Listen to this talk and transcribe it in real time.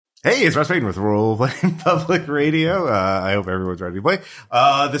Hey, it's Russ Payton with Role Playing Public Radio. I hope everyone's ready to play.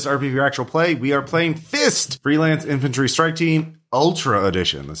 This RPG Actual Play, we are playing Fist, Freelance Infantry Strike Team Ultra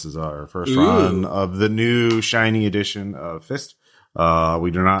Edition. This is our first run of the new shiny edition of Fist.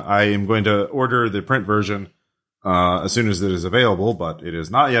 I am going to order the print version as soon as it is available, but it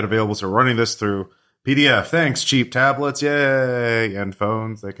is not yet available, so we're running this through PDF. Thanks, cheap tablets, yay, and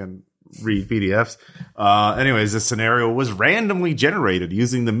phones that can read PDFs. Anyways, this scenario was randomly generated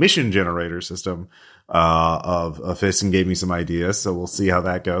using the mission generator system of Fist and gave me some ideas, so we'll see how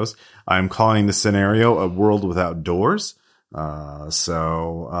that goes. I'm calling the scenario A World Without Doors. You are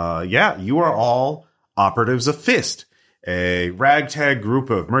all operatives of Fist, a ragtag group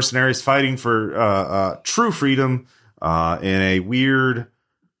of mercenaries fighting for true freedom in a weird,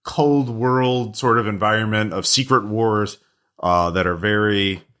 cold world sort of environment of secret wars that are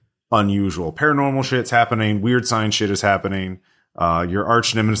very unusual. Paranormal shit's happening. Weird science shit is happening. Your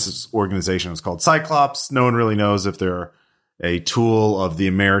arch nemesis organization is called CYCLOPS. No one really knows if they're a tool of the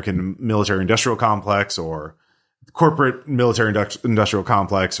American military-industrial complex or corporate military-industrial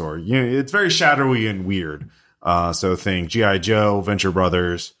complex, or it's very shadowy and weird. So think G.I. Joe, Venture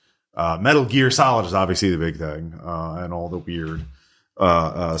Brothers, Metal Gear Solid is obviously the big thing, and all the weird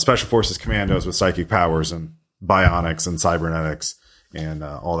special forces commandos with psychic powers and bionics and cybernetics and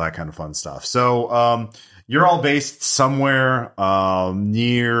all that kind of fun stuff. So you're all based somewhere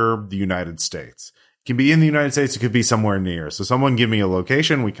near the United States. It can be in the United States. It could be somewhere near. So someone give me a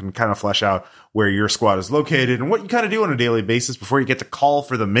location. We can kind of flesh out where your squad is located and what you kind of do on a daily basis before you get to call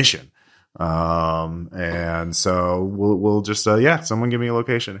for the mission. And so we'll just, someone give me a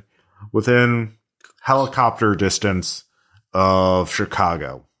location within helicopter distance of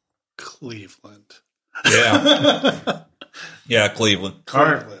Chicago. Cleveland. Yeah. Yeah, Cleveland. All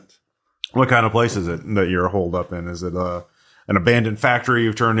right. What kind of place is it that you're holed up in? Is it an abandoned factory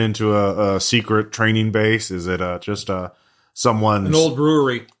you've turned into a secret training base? Is it just someone's... An old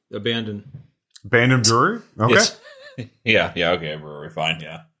brewery. Abandoned brewery? Okay. Yeah, okay, brewery, fine,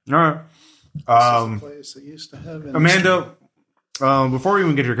 yeah. All right. This is a place that used to have... Amanda, before we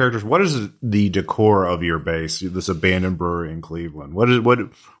even get to your characters, what is the decor of your base, this abandoned brewery in Cleveland? What does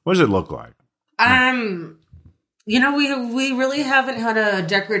it look like? We really haven't had a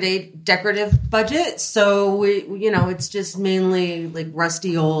decorative budget, so it's just mainly like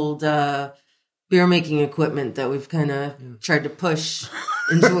rusty old beer making equipment that we've kind of tried to push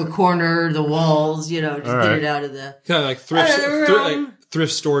into a corner, the walls, just get it out of the kind of like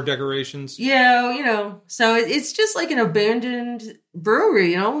thrift store decorations. Yeah, so it's just like an abandoned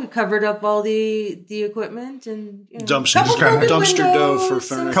brewery. We covered up all the equipment and dumpster dough for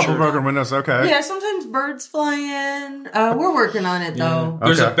furniture. Couple broken windows. Okay. Yeah, sometimes birds fly in. We're working on it though.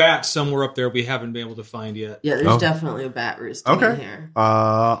 There's a bat somewhere up there we haven't been able to find yet. Yeah, there's definitely a bat roost in here.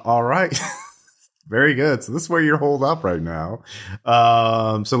 All right. Very good. So this is where you're holed up right now.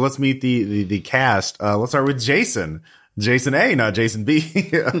 So let's meet the cast. Let's start with Jason. Jason A, not Jason B.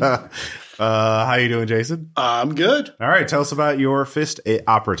 How you doing, Jason? I'm good. All right. Tell us about your Fist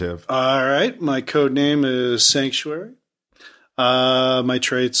operative. All right. My code name is Sanctuary. My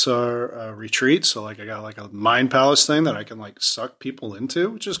traits are retreat. So I got like a mind palace thing that I can suck people into,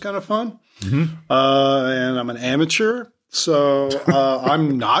 which is kind of fun. Mm-hmm. And I'm an amateur. So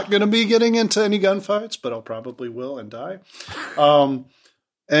I'm not going to be getting into any gunfights, but I'll probably will and die.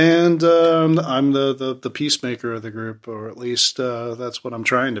 And I'm the peacemaker of the group, or at least that's what I'm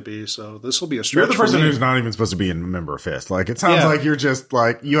trying to be. So this will be a stretch. You're the person for me. who's not even supposed to be a member of Fist. It sounds like you're just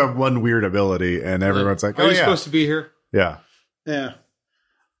you have one weird ability, and everyone's like, "Oh, are you supposed to be here?" Yeah, yeah.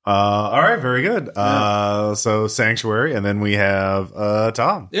 All right, very good. Yeah. So Sanctuary, and then we have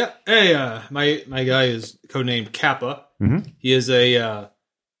Tom. Yeah. Hey, my guy is codenamed Kappa. Mm-hmm. He is a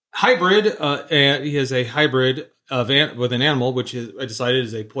hybrid, and he is a hybrid with an animal, which I decided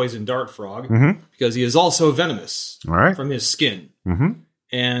is a poison dart frog, because he is also venomous from his skin. Mm-hmm.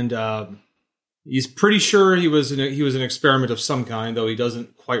 And he's pretty sure he was an experiment of some kind, though he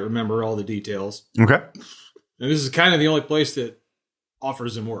doesn't quite remember all the details. Okay. And this is kind of the only place that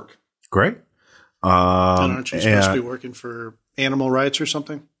offers him work. Great. Aren't you supposed to be working for animal rights or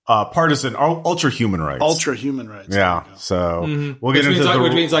something? Partisan, ultra-human rights. Ultra-human rights. Yeah, so we'll get into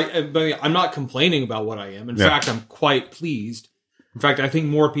which means I'm not complaining about what I am. In fact, I'm quite pleased. In fact, I think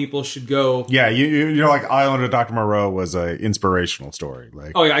more people should go. Yeah, Island of Dr. Moreau was an inspirational story.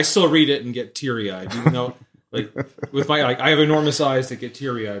 I still read it and get teary-eyed. Even though, with my I have enormous eyes that get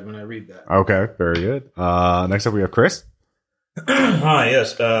teary-eyed when I read that. Okay, very good. Next up, we have Chris. Hi,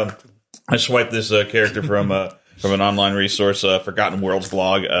 yes. I swiped this character from an online resource, Forgotten Worlds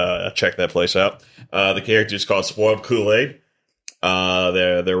blog. Check that place out. The character is called Spoiled Kool-Aid.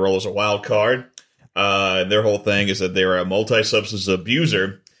 Their role is a wild card. Their whole thing is that they're a multi-substance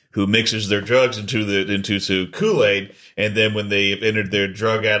abuser who mixes their drugs into Kool-Aid, and then when they've entered their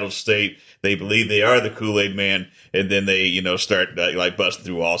drug-addled state, they believe they are the Kool-Aid man, and then they, start like busting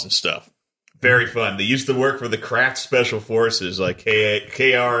through walls and stuff. Very fun. They used to work for the Kraft Special Forces, like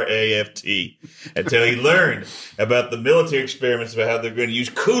KRAFT, until he learned about the military experiments about how they're going to use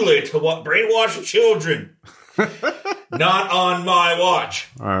Kool-Aid to brainwash children. Not on my watch.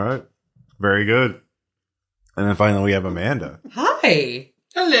 All right. Very good. And then finally we have Amanda. Hi.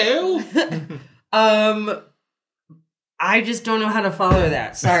 Hello. I just don't know how to follow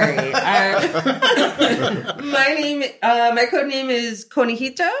that. Sorry. My code name is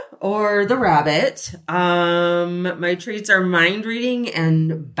Coneja, or the rabbit. My traits are mind reading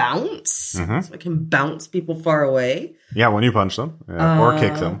and bounce, so I can bounce people far away. Yeah, when you punch them, or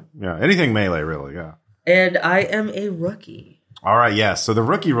kick them. Yeah, anything melee, really. Yeah. And I am a rookie. All right. Yeah. So the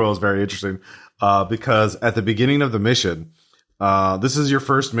rookie role is very interesting because at the beginning of the mission. This is your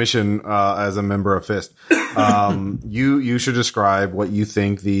first mission as a member of Fist. You should describe what you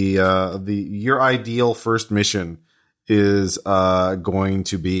think your ideal first mission is going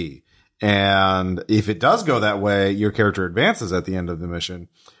to be, and if it does go that way, your character advances at the end of the mission.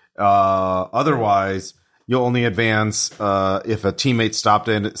 Otherwise, you'll only advance if a teammate stepped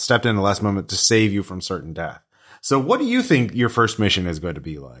in at the last moment to save you from certain death. So what do you think your first mission is going to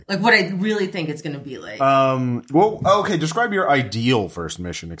be like? Like what I really think it's going to be like. Well, okay, describe your ideal first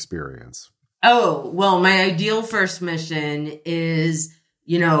mission experience. Oh, well, my ideal first mission is,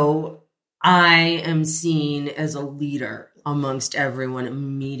 I am seen as a leader amongst everyone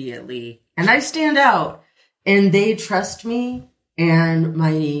immediately. And I stand out and they trust me and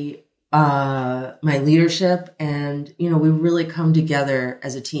my leadership, and, we really come together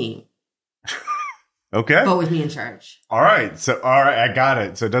as a team. Okay. But with me in charge. All right, I got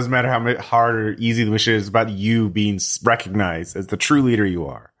it. So it doesn't matter how hard or easy the mission is, it's about you being recognized as the true leader you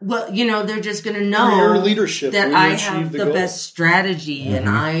are. Well, they're just going to know your leadership that I have the best strategy, and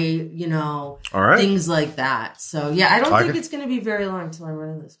I, all right. Things like that. So, yeah, I don't think it's going to be very long till I run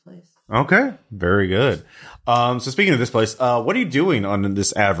in this place. Okay, very good. So speaking of this place, what are you doing on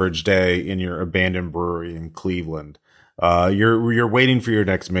this average day in your abandoned brewery in Cleveland? You're waiting for your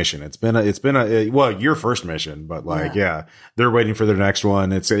next mission. It's been your first mission, but they're waiting for their next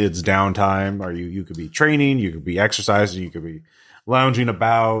one. It's downtime. You could be training, you could be exercising, you could be lounging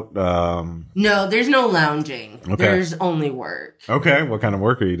about. No, there's no lounging. Okay. There's only work. Okay. What kind of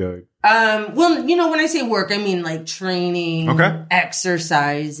work are you doing? Well, when I say work, I mean like training,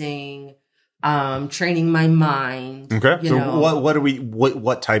 exercising, training my mind. Okay. So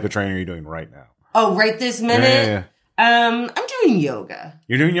what type of training are you doing right now? Oh, right this minute? Yeah. I'm doing yoga.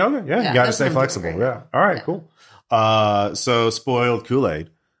 You're doing yoga? Yeah. You got to stay flexible. Yeah. All right, cool. So Spoiled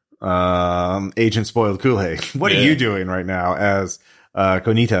Kool-Aid, Agent Spoiled Kool-Aid. What are you doing right now as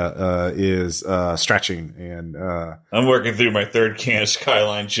Coneja is stretching? And I'm working through my third can of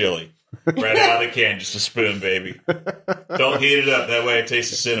Skyline chili. Right out of the can, just a spoon, baby. Don't heat it up. That way it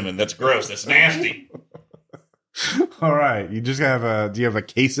tastes of cinnamon. That's gross. That's nasty. All right. You just do you have a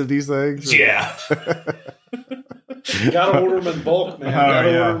case of these things? Yeah. You gotta order them in bulk, man.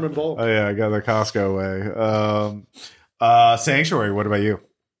 Order them in bulk. Oh, yeah. I got the Costco way. Sanctuary, what about you?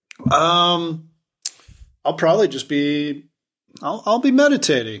 I'll probably just be, I'll be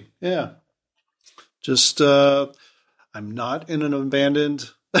meditating. Yeah. Just, I'm not in an abandoned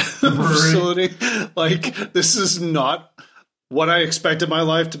facility. Like, this is not what I expected my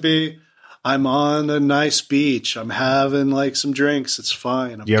life to be. I'm on a nice beach. I'm having like some drinks. It's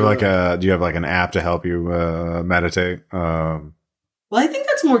fine. Do you have like an app to help you meditate? Well, I think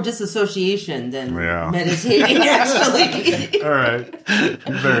that's more disassociation than meditating, actually. All right.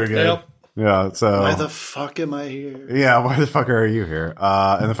 Very good. Yep. Yeah. So why the fuck am I here? Yeah. Why the fuck are you here?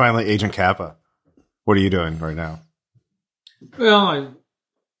 And then finally, Agent Kappa. What are you doing right now? Well, I'm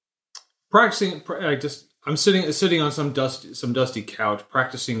practicing. I'm sitting on some dusty couch,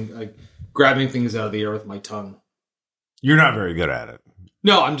 practicing grabbing things out of the air with my tongue. You're not very good at it.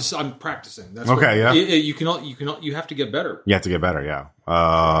 No, I'm practicing. That's okay. You have to get better. You have to get better. Yeah.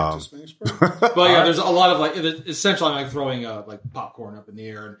 But yeah, there's a lot of essentially I'm throwing popcorn up in the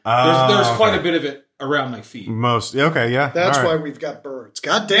air. And there's quite a bit of it around my feet. That's why we've got birds.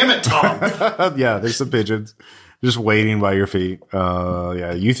 God damn it, Tom. Yeah, there's some pigeons just waiting by your feet.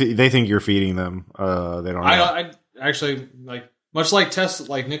 They think you're feeding them. They don't know. I actually much like Tesla,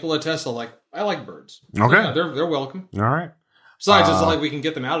 like Nikola Tesla. I like birds. Okay, so, yeah, they're welcome. All right. Besides, it's we can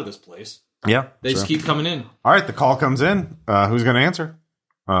get them out of this place. Yeah, they just keep coming in. All right, the call comes in. Who's going to answer?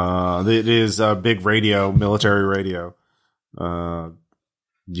 It is big radio, military radio. Do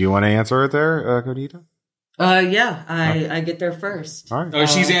you want to answer it there, Coneja? Yeah, I get there first. All right. Oh,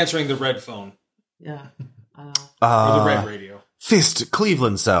 she's answering the red phone. Yeah. Or the red radio. Fist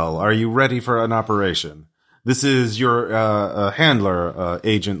Cleveland Cell, are you ready for an operation? This is your handler,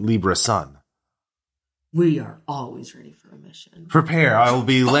 Agent Libra Sun. We are always ready for a mission. Prepare. I will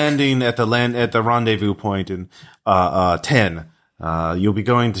be landing at the rendezvous point in 10. You'll be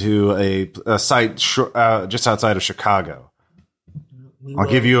going to a site just outside of Chicago. I'll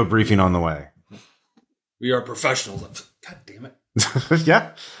give you a briefing on the way. We are professionals. God damn it.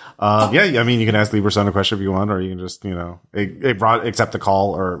 Yeah. Yeah, I mean, you can ask Libra Sun a question if you want, or you can just, accept the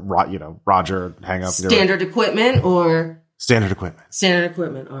call, or, Roger, hang up. Standard equipment or? Standard equipment. Standard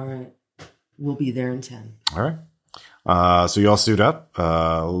equipment. All right. We'll be there in 10. All right. So you all suit up.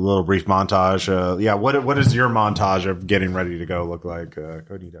 A little brief montage. What is your montage of getting ready to go look like,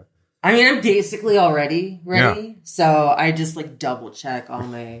 Coneja? I mean, I'm basically already ready. So I just double check all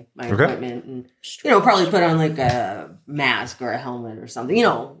my equipment and, probably put on a mask or a helmet or something,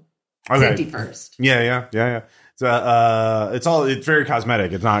 safety first. Yeah. So, it's very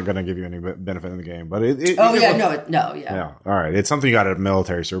cosmetic. It's not going to give you any benefit in the game, but yeah. All right. It's something you got at a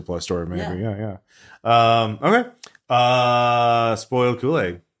military surplus store, maybe. Yeah. Okay. Spoiled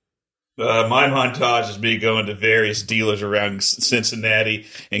Kool-Aid. My montage is me going to various dealers around Cincinnati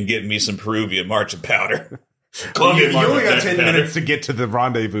and getting me some Peruvian marching powder. You only got 10 minutes to get to the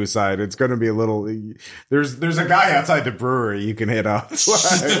rendezvous side. It's going to be a little. There's a guy outside the brewery you can hit up.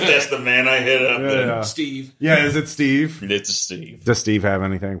 That's the man I hit up. Yeah. Steve. Yeah, is it Steve? It's Steve. Does Steve have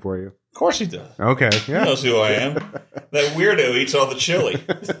anything for you? Of course he does. Okay, yeah. He knows who I am. That weirdo eats all the chili.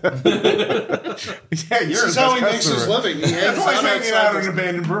 Yeah, this is how he makes his living. He That's why he's hanging out in an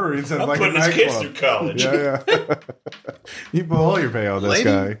abandoned brewery instead of I'm putting his kids through college. Yeah. You put all your pay on this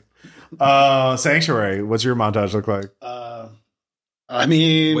guy. Sanctuary, what's your montage look like? I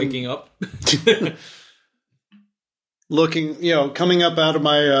mean, waking up, looking, coming up out of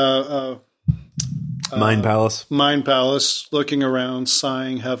my Mind Palace, looking around,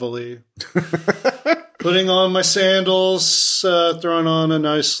 sighing heavily, putting on my sandals, throwing on a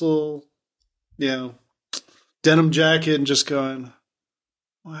nice little, denim jacket, and just going,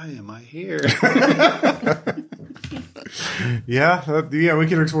 why am I here? Yeah, we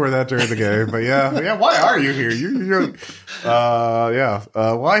can explore that during the game. But yeah, why are you here?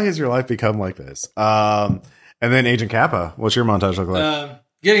 Why has your life become like this? And then Agent Kappa, what's your montage look like?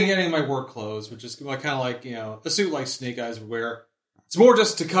 Getting my work clothes, which is kind of like a suit like Snake Eyes would wear. It's more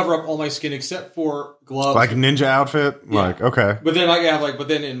just to cover up all my skin except for gloves, like a ninja outfit. Yeah. Like okay, but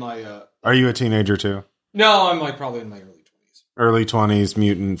then in my. Are you a teenager too? No, I'm probably in my early 20s. Early 20s,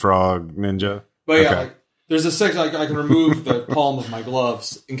 mutant frog ninja. But yeah, there's a section I can remove the palm of my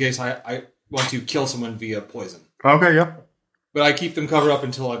gloves in case I want to kill someone via poison. Okay, yeah. But I keep them covered up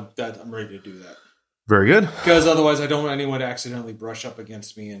until I'm ready to do that. Very good. Because otherwise, I don't want anyone to accidentally brush up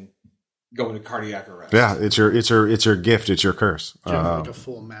against me and go into cardiac arrest. Yeah, it's your gift. It's your curse. Like a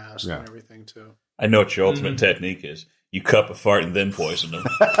full mask and everything too. I know what your ultimate technique is. You cup a fart and then poison them.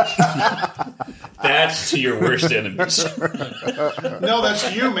 That's to your worst enemies. No,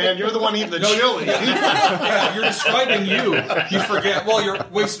 that's you, man. You're the one eating the chili. Yeah, you're describing you. You forget. Well, you're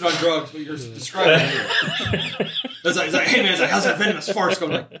wasted on drugs, but you're describing you. It's like, hey man, how's that venomous farce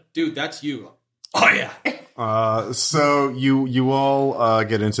going? Like, dude, that's you. Oh yeah. So you all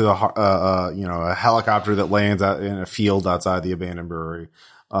get into the a helicopter that lands out in a field outside the abandoned brewery.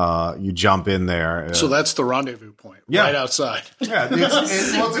 You jump in there. So that's the rendezvous point, right outside. Yeah, it's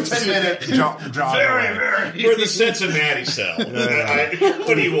a 10-minute jump. Very. We're the Cincinnati cell.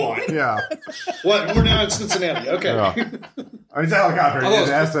 What do you want? Yeah. What? We're now in Cincinnati. Okay. Yeah. It's a helicopter. It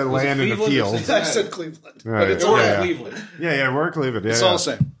has to land in the field. I said Cleveland. Right. But it's Cleveland. Yeah, we're Cleveland. Yeah, it's all the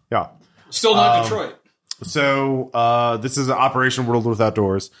same. Yeah. Still not Detroit. So this is Operation World Without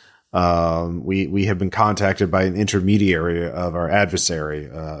Doors. We have been contacted by an intermediary of our adversary,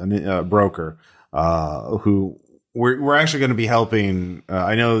 a broker, who we're actually going to be helping.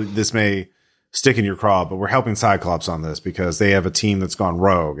 I know this may stick in your craw, but we're helping CYCLOPS on this because they have a team that's gone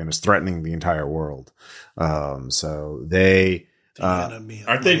rogue and is threatening the entire world. So they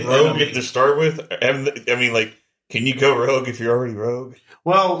aren't they rogue to start with? Can you go rogue if you're already rogue?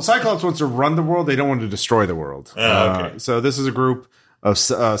 Well, CYCLOPS wants to run the world. They don't want to destroy the world. Okay. So this is a group of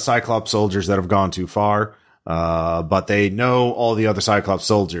CYCLOPS soldiers that have gone too far, but they know all the other CYCLOPS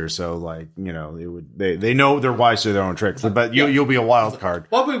soldiers. So, they know they're wise to their own tricks. But you'll be a wild card.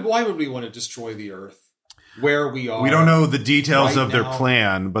 Why would we want to destroy the Earth? Where we are? We don't know the details right of their now.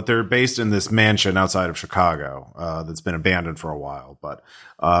 plan, but they're based in this mansion outside of Chicago that's been abandoned for a while. But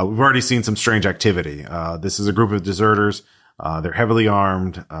we've already seen some strange activity. This is a group of deserters. They're heavily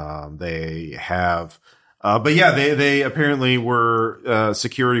armed. They have, but yeah, they apparently were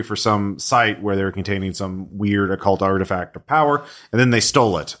security for some site where they were containing some weird occult artifact of power, and then they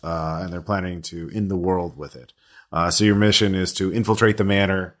stole it, and they're planning to end the world with it. So your mission is to infiltrate the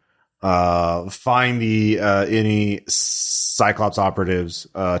manor, find the any Cyclops operatives,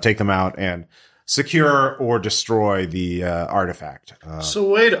 take them out, and secure or destroy the artifact. So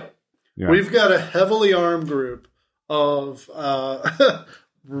wait up. Yeah. We've got a heavily armed group of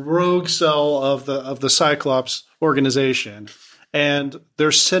rogue cell of the Cyclops organization, and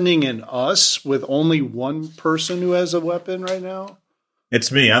they're sending in us with only one person who has a weapon right now.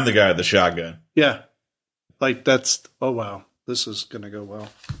 It's me. I'm the guy with the shotgun. Yeah, like that's wow. This is gonna go well.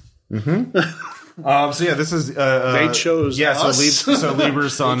 So yeah, this is They chose us. So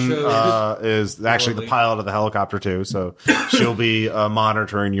Lieber's son They chose is actually the pilot of the helicopter too. So she'll be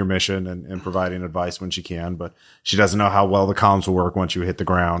monitoring your mission and providing advice when she can. But she doesn't know how well the comms will work once you hit the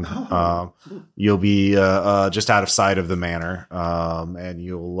ground. You'll be just out of sight of the manor, and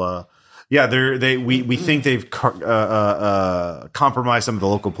you'll. We think they've compromised some of the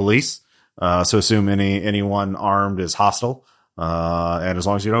local police. So assume anyone armed is hostile. And as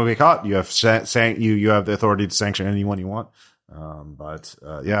long as you don't get caught, you have you have the authority to sanction anyone you want.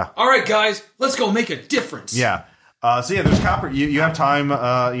 Yeah. All right, guys, let's go make a difference. Yeah. There's Copper. You have time.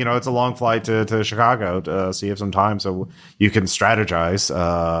 It's a long flight to Chicago. So you have some time, so you can strategize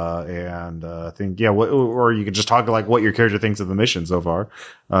and think. Yeah. Or you can just talk like what your character thinks of the mission so far,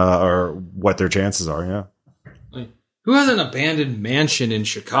 or what their chances are. Yeah. Like, who has an abandoned mansion in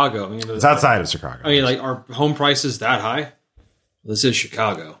Chicago? I mean, It's outside of Chicago. I mean, like, are home prices that high? This is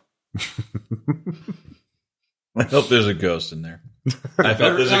Chicago. I hope there's a ghost in there. I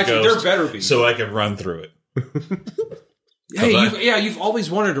hope there's a ghost. There better be. So I can run through it. Hey, you've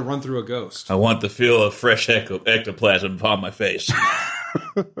always wanted to run through a ghost. I want the feel of fresh ectoplasm upon my face.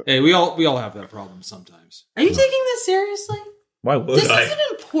 Hey, we all have that problem sometimes. Are you taking this seriously? Why would This I? is an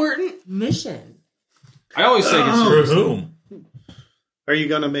important mission. I always take it For seriously. whom? Are you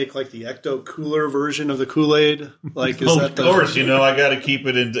going to make like the ecto cooler version of the Kool-Aid? Like, is Of course, I got to keep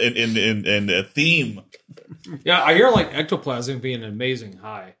it in a theme. Yeah, I hear like ectoplasm being an amazing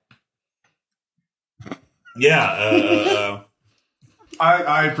high. Yeah.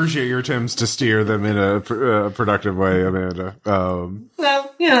 I appreciate your attempts to steer them in a productive way, Amanda.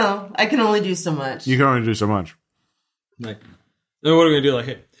 Well, I can only do so much. You can only do so much. Like, then what are we gonna do? Like,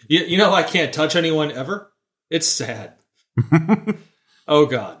 hey, I can't touch anyone ever. It's sad. Oh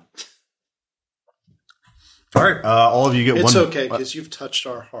God. All right, all of you get one. It's okay because you've touched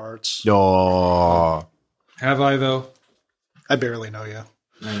our hearts. Oh. Have I though? I barely know you.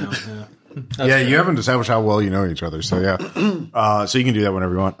 I know. Yeah. Yeah, you haven't established how well you know each other, so yeah. So you can do that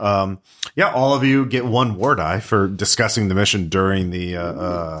whenever you want. All of you get one war die for discussing the mission during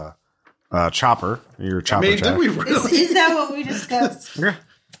the chopper. Your chopper chat. Did we really? Is that what we discussed? Yeah.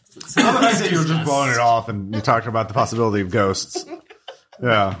 I said you were just blowing it off, and you talked about the possibility of ghosts.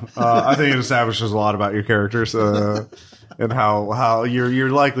 Yeah, I think it establishes a lot about your characters and how your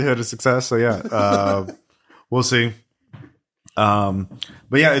likelihood of success. So yeah, we'll see.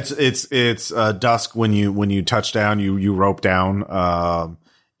 But yeah, it's dusk when you touch down. You rope down,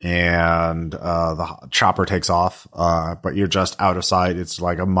 and the chopper takes off. But you're just out of sight. It's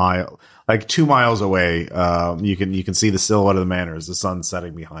like a mile, like 2 miles away. You can see the silhouette of the manor as the sun's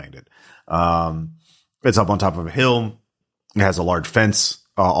setting behind it. It's up on top of a hill. It has a large fence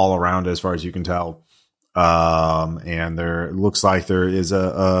all around it, as far as you can tell. And there looks like there is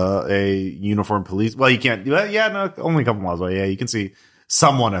a uniformed police. Well, you can't. No, only a couple miles away. Yeah, you can see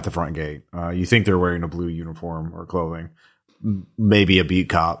someone at the front gate. You think they're wearing a blue uniform or clothing, maybe a beat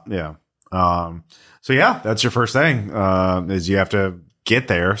cop. Yeah. So yeah, that's your first thing. Is you have to get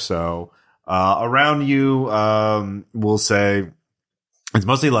there. So around you, we'll say it's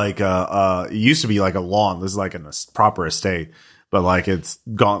mostly like it used to be like a lawn. This is like a proper estate. But like it's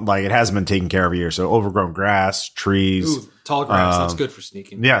gone, like it hasn't been taken care of here. So overgrown grass, trees. Ooh, tall grass. That's good for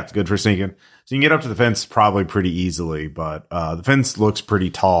sneaking. Yeah, it's good for sneaking. So you can get up to the fence probably pretty easily, but the fence looks pretty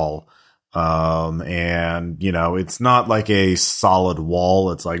tall. And it's not like a solid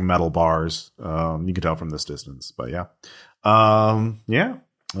wall. It's like metal bars. You can tell from this distance, but yeah. Yeah.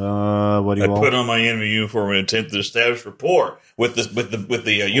 What do you want? Put on my enemy uniform and attempt to establish rapport with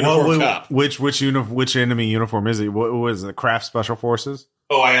the uniform cop. Which enemy uniform is it? What was it? Craft Special Forces?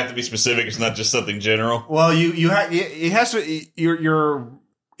 Oh, I have to be specific. It's not just something general. Well, it has to.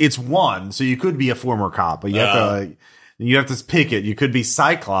 It's one, so you could be a former cop, but you have to pick it. You could be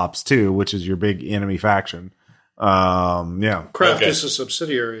Cyclops too, which is your big enemy faction. Yeah, Craft is a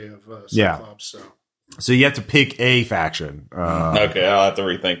subsidiary of Cyclops. So So you have to pick a faction. Okay, I'll have to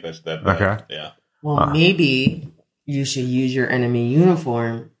rethink this. Okay. Yeah. Well, maybe you should use your enemy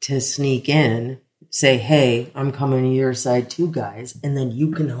uniform to sneak in, say, hey, I'm coming to your side too, guys, and then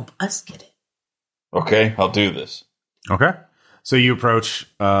you can help us get it. Okay, I'll do this. Okay. So you approach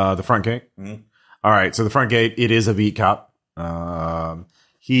the front gate. Mhm. All right. So the front gate, it is a beat cop.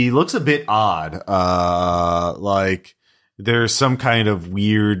 He looks a bit odd. Like there's some kind of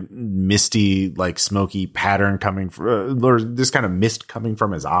weird, misty, like smoky pattern coming from, or this kind of mist coming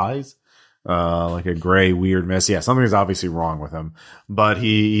from his eyes. Like a gray, weird mist. Yeah, something is obviously wrong with him. But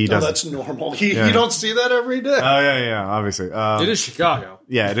he No, doesn't. that's normal. You don't see that every day. Oh, yeah, obviously. It is Chicago.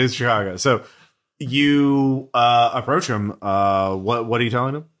 Yeah, it is Chicago. So you approach him. What are you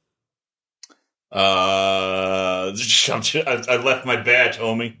telling him? I left my badge,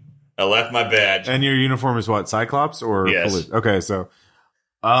 homie. I left my badge. And your uniform is what? Cyclops or Yes. police? Okay, so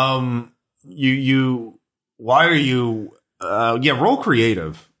you why are you roll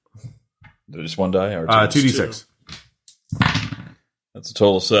creative. Just one die or 2d6. That's a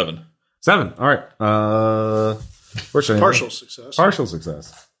total of 7. 7. All right. Fortunately, Partial success. Partial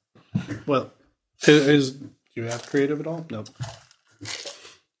success. Well, do you have creative at all? Nope.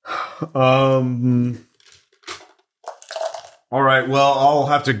 All right. Well, I'll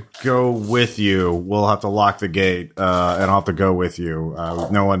have to go with you. We'll have to lock the gate, and I'll have to go with you.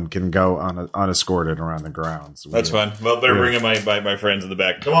 No one can go unescorted around the grounds. That's fine. Well, better bring in my friends in the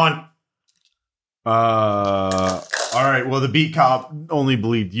back. Come on. All right. Well, the beat cop only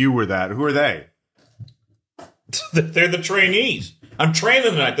believed you were that. Who are they? They're the trainees. I'm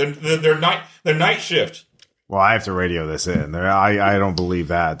training tonight. They're night shift. Well, I have to radio this in. I don't believe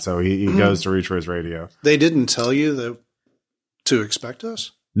that. So he goes to reach for his radio. They didn't tell you to expect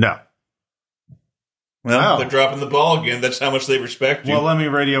us? No. Well, Wow. they're dropping the ball again. That's how much they respect you. Well, let me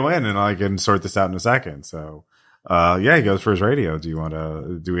radio in, and I can sort this out in a second. So, he goes for his radio. Do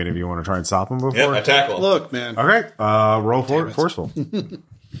any of you want to try and stop him before? yeah, I tackle him. Look, man. Okay. Roll forceful.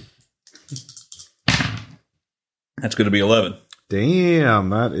 That's going to be 11. Damn,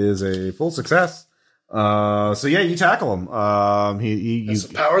 that is a full success. You tackle him. That's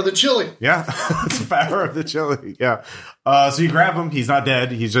the power of the chili. Yeah, it's the power of the chili. Yeah. So you grab him. He's not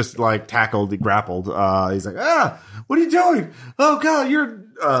dead. He's just like grappled. He's like, what are you doing? Oh God, you're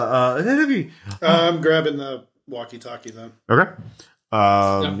heavy. I'm grabbing the walkie-talkie then. Okay.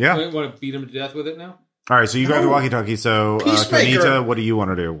 You want to beat him to death with it now? All right. So you grab the walkie-talkie. So, Peacemaker. Coneja, what do you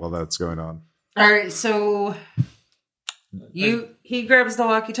want to do while that's going on? All right, so he grabs the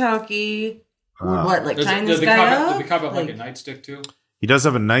walkie-talkie. What, like tying this guy up? Does the cop have like a nightstick too? He does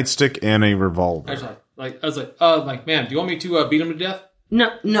have a nightstick and a revolver. I was like, man, do you want me to beat him to death?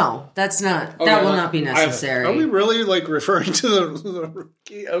 No, that's not. Okay, that will not be necessary. Are we really like referring to the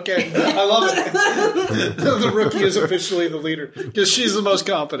rookie? Okay, I love it. The rookie is officially the leader because she's the most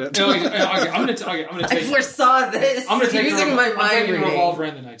competent. No, I'm gonna take. I foresaw this. I'm gonna take using my mind the reading. revolver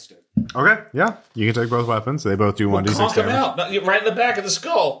and the nightstick. Okay. Yeah. You can take both weapons. They both do 1d6 Conk him damage. out. Right in the back of the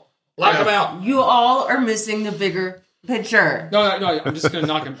skull. Lock him out. You all are missing the bigger picture. No, I'm just gonna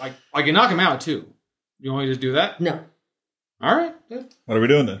knock him. I can knock him out too. You want me to do that? No. All right. Good. What are we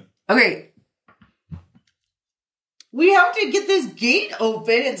doing then? Okay. We have to get this gate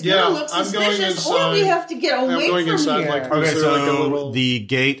open. It's Yeah, gonna look I'm going suspicious, inside. or we have to get away going from inside, here. like, Okay, Is there so like a little- the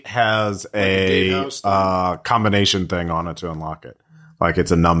gate has a a gatehouse thing? combination thing on it to unlock it. Like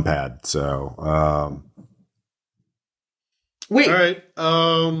it's a numpad. So, Wait, All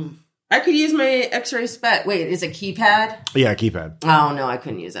right. I could use my X-ray spec. Wait, is it keypad? yeah, keypad. Oh no, I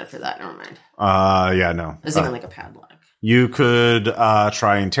couldn't use that for that. Never mind. No. I was thinking like a padlock. You could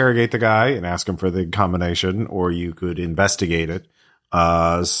try and interrogate the guy and ask him for the combination, or you could investigate it.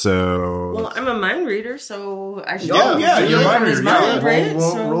 Well, I'm a mind reader, so I should. Yeah, do you're it a from mind his reader. mind, right?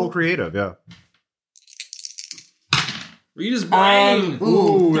 Roll creative, yeah. Read his brain.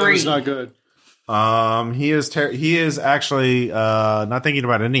 Ooh, that 3. was not good. He is actually not thinking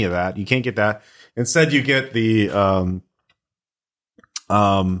about any of that. You can't get that. Instead, you get the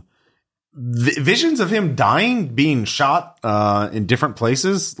visions of him dying, being shot in different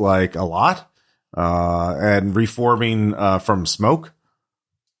places, like a lot, and reforming from smoke.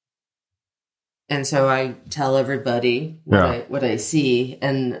 And so I tell everybody what I see,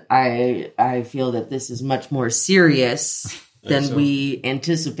 and I feel that this is much more serious than we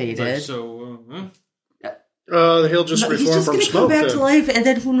anticipated. He'll just But he's reform just from going to come smoke. back Then. to life, and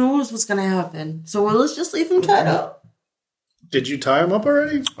then who knows what's going to happen. So let's just leave him tied up. Did you tie him up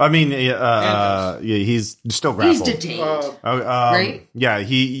already? I mean, he's still grappled. He's detained. Uh, Right? Yeah,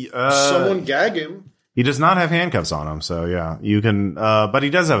 he. someone gag him. He does not have handcuffs on him, so yeah, you can. But he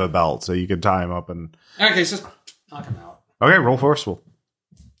does have a belt, so you can tie him up and. Okay, so just knock him out. Okay, roll forceful.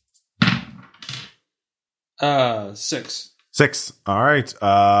 6. 6. All right. That's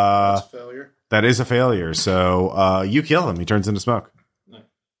a failure. That is a failure. So you kill him. He turns into smoke.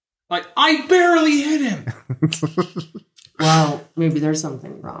 Like, I barely hit him. Well, maybe there's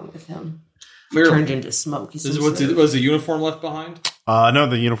something wrong with him. Barely. Turned into smoke. Was the uniform left behind? No,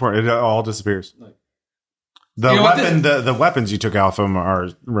 the uniform, it all disappears. The weapon, the weapons you took off him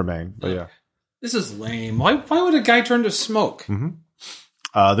remain. But yeah. This is lame. Why would a guy turn to smoke?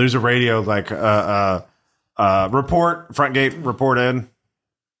 Mm-hmm. There's a radio like report, front gate, report in.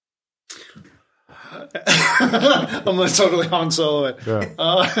 I'm going to totally Han Solo it. Yeah.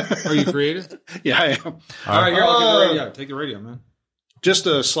 Are you creative? Yeah, I am. All right, here, I'll get the radio. Take the radio, man. Just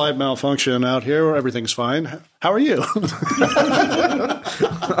a slight malfunction out here where everything's fine. How are you? All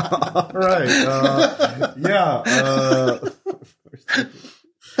right. Yeah.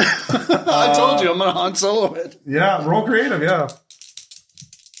 I told you I'm going to Han Solo it. Yeah, roll creative, yeah.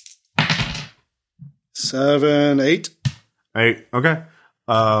 7, 8. 8, okay.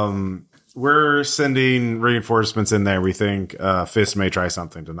 We're sending reinforcements in there. We think Fist may try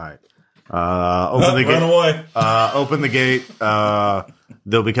something tonight. Open the gate. Run away. Open the gate.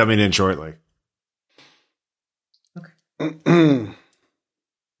 They'll be coming in shortly. I'm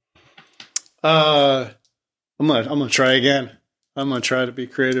gonna try again. I'm gonna try to be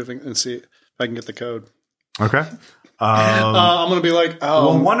creative and see if I can get the code. Okay. I'm gonna be like,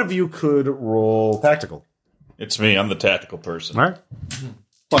 well, one of you could roll tactical. It's me. I'm the tactical person. All right.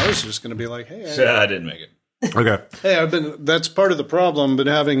 well, I was just gonna be like, hey, I didn't make it. Okay. hey, that's part of the problem. Been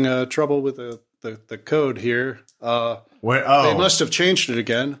having trouble with the code here. Wait, They must have changed it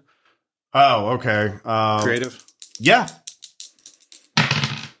again. Oh, okay. Creative. Yeah.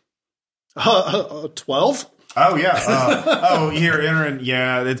 12. Oh, yeah. Here, enter in.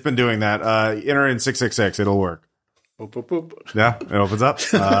 Yeah, it's been doing that. Enter in 666. It'll work. Boop, boop, boop. Yeah, it opens up.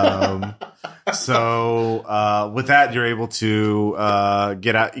 So with that, you're able to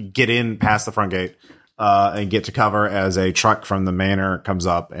get in past the front gate and get to cover as a truck from the manor comes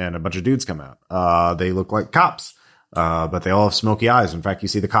up and a bunch of dudes come out. They look like cops, but they all have smoky eyes. In fact, you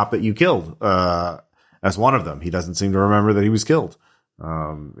see the cop that you killed as one of them. He doesn't seem to remember that he was killed.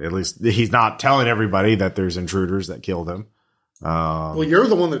 At least he's not telling everybody that there's intruders that killed him. Well, you're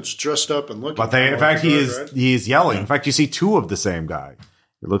the one that's dressed up and looking. But in fact, he's yelling. In fact, you see two of the same guy.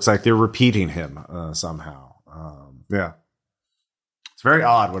 It looks like they're repeating him somehow. Yeah, it's very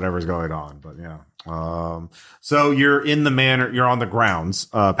odd whatever's going on. But yeah, so you're in the manor. You're on the grounds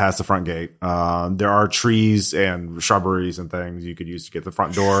past the front gate. There are trees and shrubberies and things you could use to get the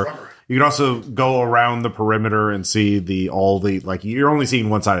front door. You can also go around the perimeter and see you're only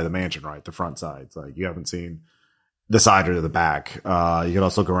seeing one side of the mansion, right? The front sides. Like you haven't seen the side or the back. You can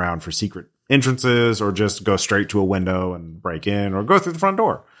also go around for secret entrances or just go straight to a window and break in or go through the front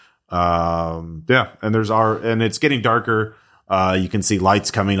door. Yeah. And and it's getting darker. You can see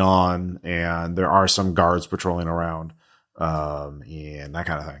lights coming on and there are some guards patrolling around, and that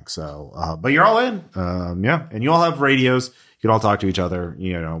kind of thing. So, but you're all in. Yeah. And you all have radios. You can all talk to each other,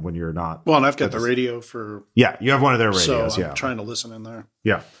 when you're not. Well, and I've got the radio for. Yeah. You have one of their radios. So I'm trying to listen in there.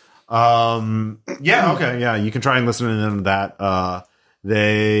 Yeah. Yeah. Okay. Yeah. You can try and listen in to that.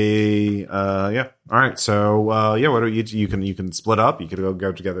 Yeah. All right. So, yeah, what do you can split up. You could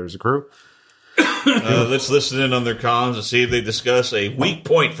go together as a crew. Let's listen in on their comms and see if they discuss a weak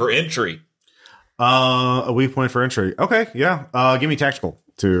point for entry. A weak point for entry. Okay. Yeah. Give me tactical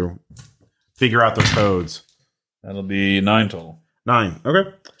to figure out those codes. That'll be 9 total. 9. Okay.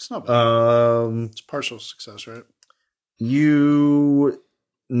 It's not bad. It's partial success, right? You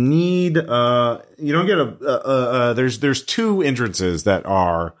need you don't get there's 2 entrances that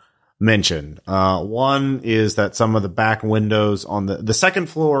are mentioned. One is that some of the back windows on the second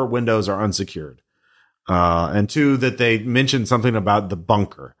floor windows are unsecured. And 2, that they mentioned something about the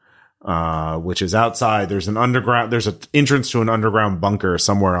bunker, which is outside. There's an entrance to an underground bunker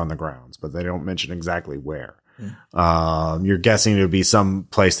somewhere on the grounds, but they don't mention exactly where. You're guessing it would be some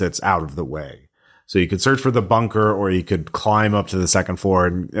place that's out of the way. So you could search for the bunker or you could climb up to the second floor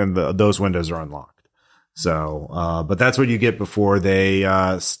and those windows are unlocked. So, but that's what you get before they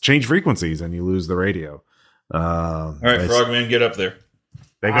change frequencies and you lose the radio. All right, Frogman, get up there.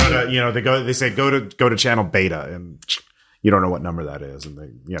 They go they say go to channel beta and you don't know what number that is.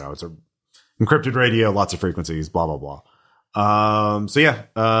 And it's a encrypted radio, lots of frequencies, blah, blah, blah. So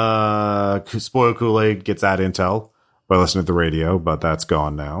yeah, Spoiled Kool-Aid gets that intel by listening to the radio, but that's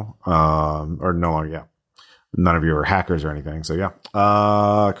gone now. Or no longer, none of you are hackers or anything. So yeah.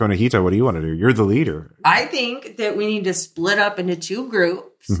 Conejita, what do you want to do? You're the leader. I think that we need to split up into 2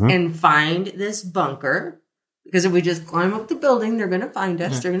 groups and find this bunker. Because if we just climb up the building, they're going to find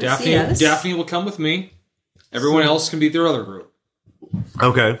us. They're going to see us. Daphne will come with me. Everyone else can be their other group.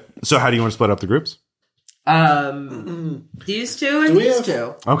 Okay. So how do you want to split up the groups? These 2 and these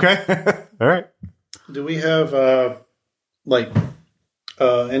 2. Okay. All right. Do we have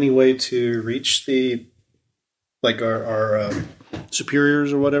any way to reach the our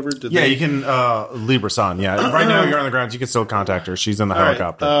superiors or whatever? You can Libra-san. Yeah. Right now you're on the ground. You can still contact her. She's in the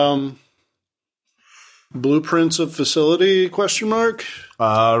helicopter. Right. Blueprints of facility? ?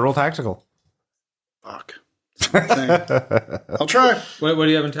 Roll tactical. Fuck. I'll try. What do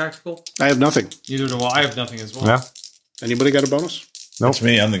you have in tactical? I have nothing. Neither do I. I have nothing as well. Yeah. Anybody got a bonus? Nope. That's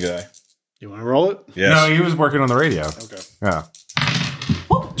me. I'm the guy. You want to roll it? Yes. No, he was working on the radio. Okay. Yeah.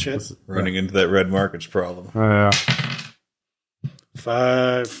 Shit. Running into that red market's problem. Yeah.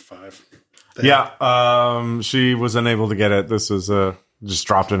 5. Yeah. She was unable to get it. This was just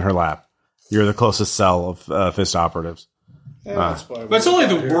dropped in her lap. You're the closest cell of Fist operatives. Yeah, that's why But it's only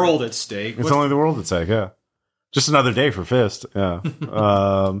the world at stake. It's only the world at stake, yeah. Just another day for Fist, yeah.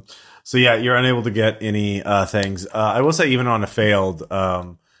 So yeah, you're unable to get any things. I will say, even on a failed,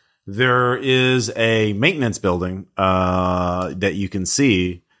 there is a maintenance building that you can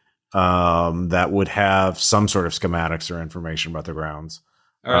see that would have some sort of schematics or information about the grounds.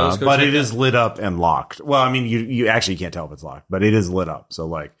 All right, let's go but check it that. is lit up and locked. Well, I mean, you actually can't tell if it's locked, but it is lit up. So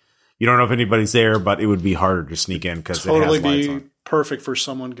like, you don't know if anybody's there, but it would be harder to sneak in because totally it has lights be on. perfect for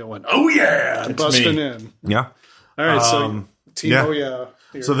someone going, oh yeah, and busting in. Yeah. All right, so team, yeah. oh yeah.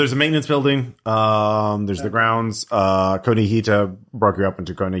 Here. So there's a maintenance building. There's the grounds. Conejita broke you up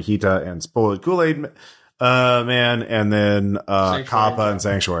into Conejita and Spoiled Kool-Aid man, and then Kappa and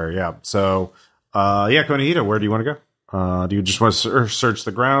Sanctuary. Yeah. So Conejita, where do you want to go? Do you just want to search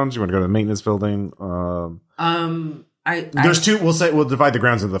the grounds? You want to go to the maintenance building? There's 2. We'll divide the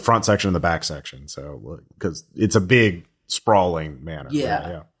grounds into the front section and the back section. So because it's a big sprawling manor. Yeah.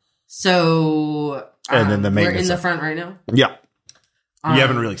 Yeah. So and then the we're maintenance in the front right now. Yeah. You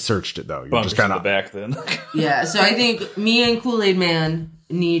haven't really searched it though. You're Bunkers just kind in of the back then. Yeah. So I think me and Kool-Aid Man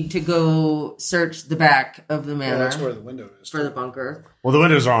need to go search the back of the manor. that's where the window is. For the bunker. Well, the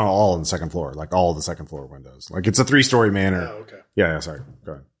windows are all on the second floor, like all the second floor windows. Like it's a 3-story manor. Oh, okay. Yeah, sorry.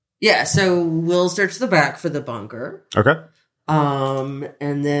 Go ahead. Yeah, so we'll search the back for the bunker. Okay.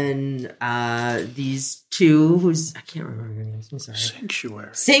 And then these 2 who's I can't remember their names, I'm sorry.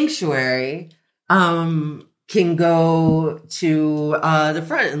 Sanctuary can go to the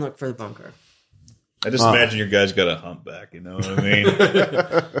front and look for the bunker. I just imagine your guy's got a humpback, you know what I mean?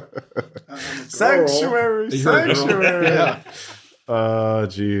 Sanctuary. Yeah.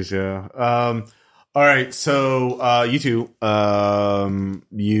 Geez, yeah. All right, so you 2,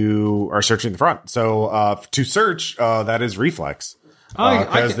 you are searching the front. So to search, that is reflex.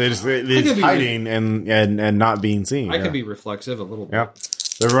 Because they're hiding and not being seen. I can be reflexive a little bit. Yeah.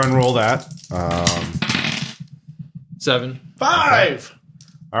 So everyone roll that. 7. 5.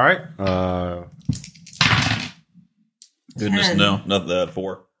 All right. Goodness, 10. no, not that.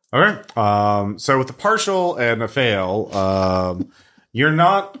 4. All right. So with a partial and a fail, you're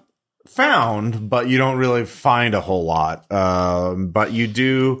not found, but you don't really find a whole lot. But you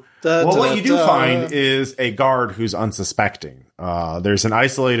do. What you do find is a guard who's unsuspecting. There's an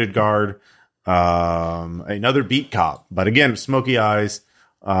isolated guard, another beat cop, but again, smoky eyes.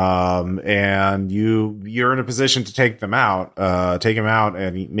 And you're in a position to take him out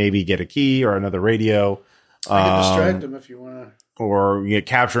and maybe get a key or another radio. I can distract him if you want to. Or you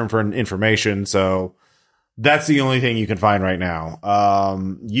capture him for information. So that's the only thing you can find right now.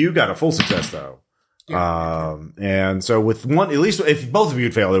 You got a full success though. Yeah. And so with one, at least if both of you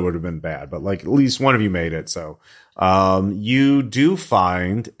had failed, it would have been bad, but like at least one of you made it. So, you do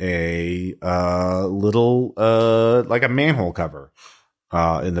find a, little, like a manhole cover,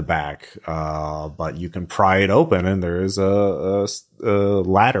 in the back. But you can pry it open and there is a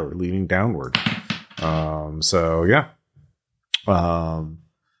ladder leading downward. So yeah. So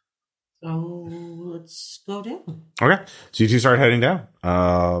let's go down. Okay. So you 2 start heading down.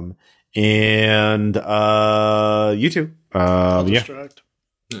 And you 2. I'll Yeah. distract.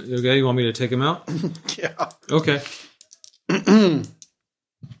 Okay, you want me to take him out? Yeah. Okay. All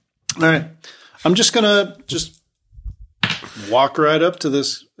right. I'm just gonna walk right up to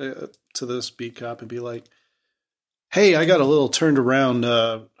this beat cop and be like, "Hey, I got a little turned around.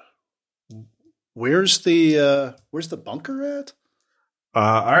 Where's the bunker at?"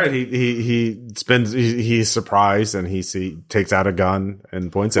 All right. He spins. He's surprised, and he takes out a gun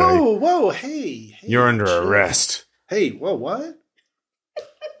and points at you. Whoa, hey, You're under chill. arrest. Hey, whoa, what?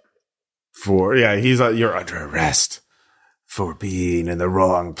 You're under arrest for being in the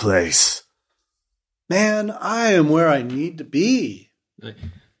wrong place. Man, I am where I need to be. Like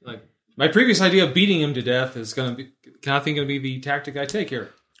my previous idea of beating him to death is going to be, I think, going to be the tactic I take here.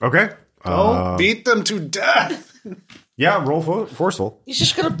 Okay. Don't beat them to death. Yeah, roll forceful. He's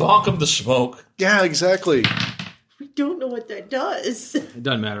just gonna bonk him to smoke. Yeah, exactly. We don't know what that does. It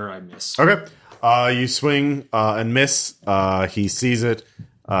doesn't matter. I miss. Okay. You swing and miss. He sees it.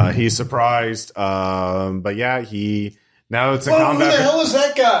 He's surprised. But yeah, now it's a combat. Who the hell is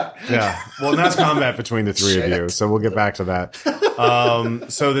that guy? Yeah. Well, now it's combat between the three of you. So we'll get back to that.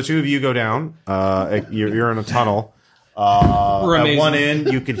 So the two of you go down. You're in a tunnel. At one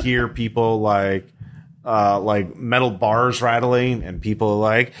end, you could hear people like metal bars rattling, and people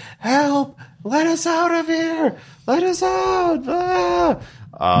like, "Help! Let us out of here! Let us out!"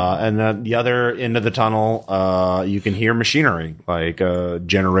 And then the other end of the tunnel, you can hear machinery, like a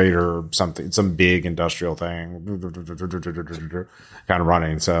generator or something, some big industrial thing, kind of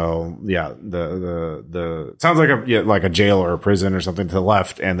running. So yeah, the sounds like a jail or a prison or something to the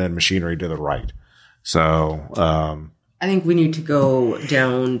left, and then machinery to the right. So I think we need to go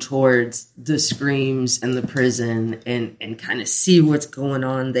down towards the screams and the prison and kind of see what's going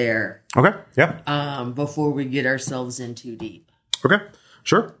on there. Okay. Yeah. Before we get ourselves in too deep. Okay.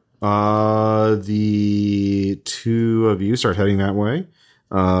 Sure. The two of you start heading that way.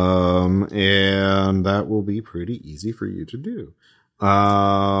 And that will be pretty easy for you to do.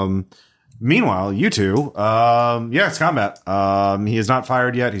 Meanwhile, you two, it's combat. He has not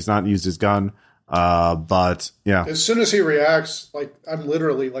fired yet. He's not used his gun. But yeah. As soon as he reacts, like, I'm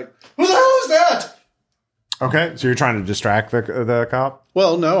literally like, who the hell is that? Okay. So you're trying to distract the cop?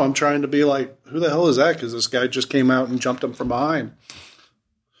 Well, no, I'm trying to be like, who the hell is that? Because this guy just came out and jumped him from behind.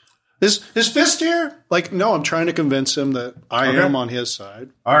 Is Fist here? Like, no, I'm trying to convince him that I am on his side.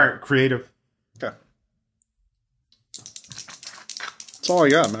 All right. Creative. Okay. That's all I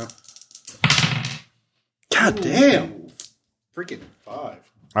got, man. God damn. Freaking 5.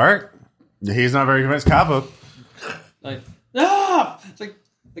 All right. He's not very convinced. Kappa. It's like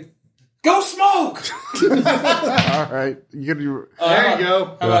go smoke. All right. There you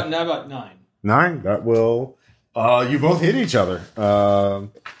go. How about 9? 9. That will. You both hit each other.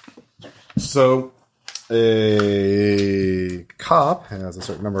 So a cop has a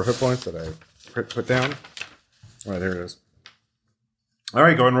certain number of hit points that I put down. All right, there it is. All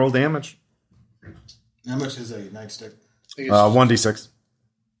right, go ahead and roll damage. How much is a nightstick? 1d6.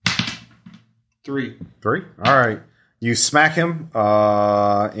 3. 3. All right. You smack him,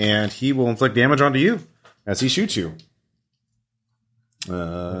 and he will inflict damage onto you as he shoots you.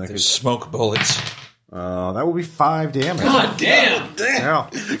 Smoke bullets. That will be 5 damage. God damn! Yeah.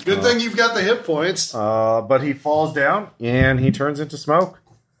 Good thing you've got the hit points. But he falls down, and he turns into smoke.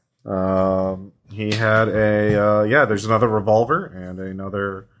 He had there's another revolver and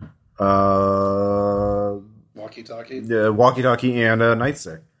another Walkie-talkie. Walkie-talkie and a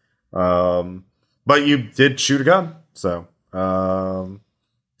nightstick. But you did shoot a gun, so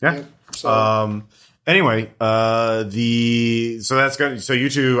anyway, so that's good. So you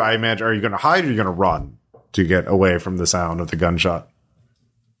two, I imagine, are you going to hide or are you going to run to get away from the sound of the gunshot?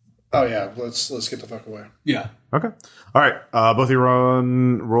 Oh yeah, let's get the fuck away. Yeah. Okay. All right. Both of you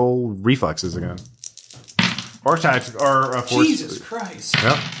roll reflexes again, or tactics, or force. Jesus Christ.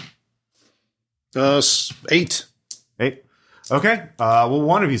 Yeah. 8. 8. Okay. Well,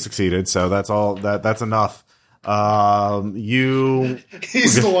 one of you succeeded, so that's all. That's enough. He's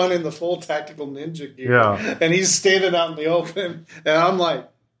the one in the full tactical ninja gear. Yeah. And he's standing out in the open, and I'm like,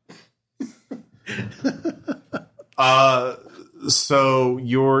 so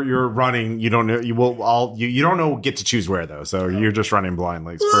you're running. You don't know. You don't get to choose where though. So you're just running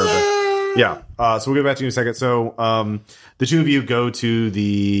blindly for a bit. Yeah. So we'll get back to you in a second. So the two of you go to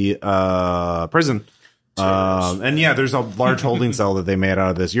the prison. And yeah, there's a large holding cell that they made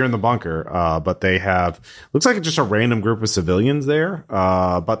out of this. You're in the bunker, but they have, looks like just a random group of civilians there.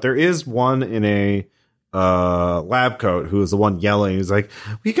 But there is one in a lab coat who is the one yelling. He's like,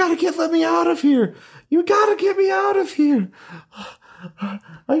 "You gotta let me out of here. You gotta get me out of here.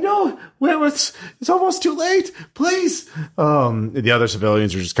 I know. It's almost too late. Please." The other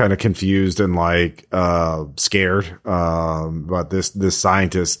civilians are just kind of confused and like scared. But this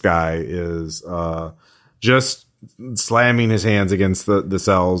scientist guy is just slamming his hands against the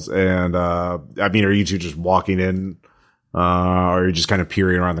cells. And I mean, are you two just walking in Or you're just kind of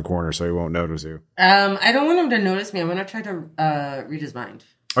peering around the corner so he won't notice you? I don't want him to notice me. I'm going to try to read his mind.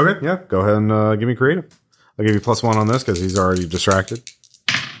 Okay, yeah. Go ahead and give me creative. I'll give you +1 on this because he's already distracted.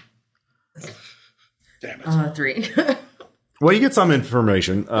 Damn it. 3. Well, you get some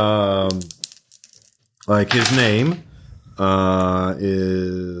information. Like his name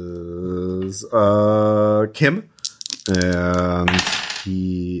is Kim. And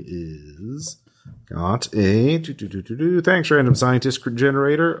he is got a thanks random scientist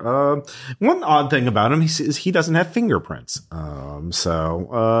generator. One odd thing about him is he doesn't have fingerprints.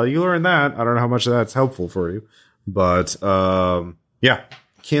 So you learn that. I don't know how much that's helpful for you, but yeah,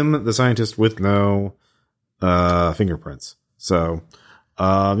 Kim, the scientist with no fingerprints. So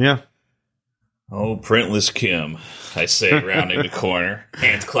yeah. Oh, printless Kim, I say, rounding the corner,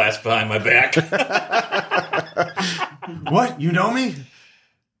 hands clasped behind my back. What? You know me?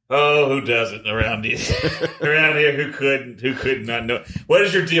 Oh, who doesn't around here? Around here, who could not know? What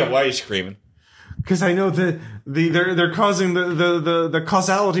is your deal? Why are you screaming? Because I know they're causing the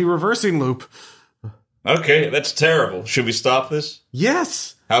causality reversing loop. Okay, that's terrible. Should we stop this?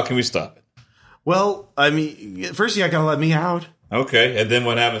 Yes. How can we stop it? Well, I mean, first you gotta let me out. Okay, and then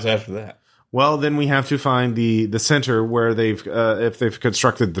what happens after that? Well, then we have to find the center where they've if they've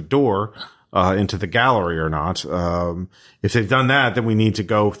constructed the door into the gallery or not. If they've done that, then we need to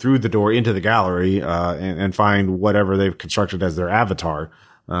go through the door into the gallery and find whatever they've constructed as their avatar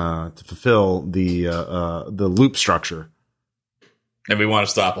to fulfill the loop structure. And we want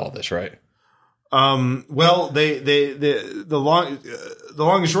to stop all this, right? Well, the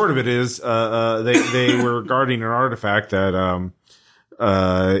long and short of it is they were guarding an artifact that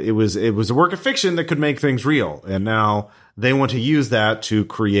it was a work of fiction that could make things real, and now they want to use that to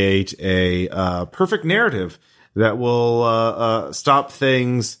create a perfect narrative that will stop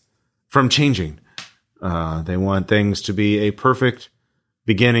things from changing. They want things to be a perfect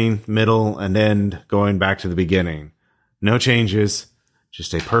beginning, middle, and end, going back to the beginning. No changes,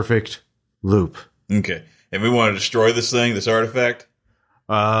 just a perfect loop. Okay, and we want to destroy this thing, this artifact.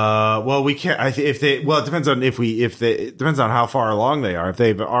 Well, we can't. It depends on it depends on how far along they are. If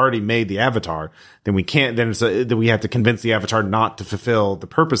they've already made the avatar, then we can't. Then then we have to convince the avatar not to fulfill the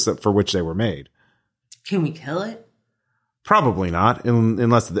purpose for which they were made. Can we kill it? Probably not,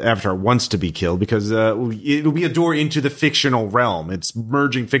 unless the avatar wants to be killed, because it'll be a door into the fictional realm. It's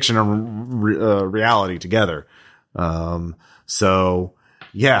merging fiction and reality together. So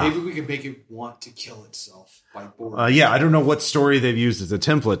yeah, Maybe we can make it want to kill itself by boredom. yeah, I don't know what story they've used as a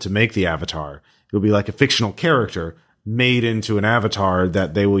template to make the avatar. It'll be like a fictional character made into an avatar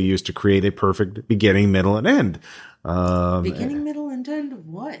that they will use to create a perfect beginning, middle, and end. Beginning, middle, and end of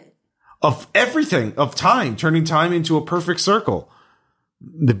what? Of everything, of time, turning time into a perfect circle.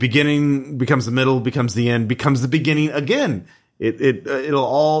 The beginning becomes the middle, becomes the end, becomes the beginning again. It'll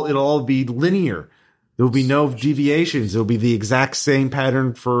all be linear. There will be no deviations. It'll be the exact same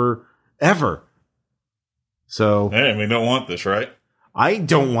pattern forever. So, Hey, we don't want this, right? I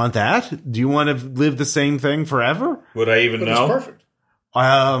don't want that. Do you want to live the same thing forever? Would I even But know? it's perfect.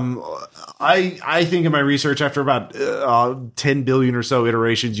 I think in my research, after about 10 billion or so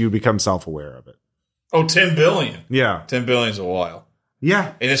iterations, you become self-aware of it. Oh, 10 billion. Yeah. 10 billion's a while.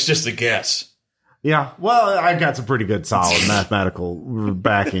 Yeah. And it's just a guess. Yeah. Well, I've got some pretty good solid mathematical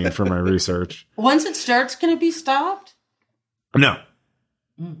backing for my research. Once it starts, can it be stopped? No.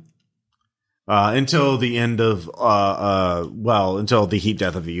 Until the end of, until the heat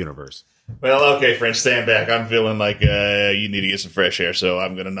death of the universe. Well, okay, friends, stand back. I'm feeling like you need to get some fresh air, so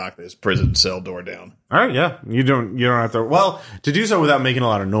I'm going to knock this prison cell door down. All right, yeah. You don't have to. Well, to do so without making a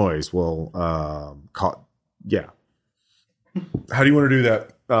lot of noise will yeah. How do you want to do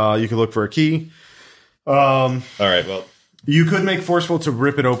that? You could look for a key. All right, well, You could make forceful to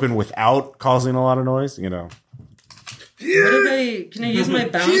rip it open without causing a lot of noise, you know. Can I use my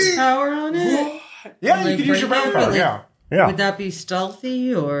bounce power on it? Yeah, you Like could use your break bounce it, power, like- yeah. Yeah. Would that be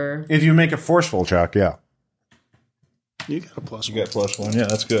stealthy or? If you make a forceful check, yeah. You got a plus you one. got +1. Yeah,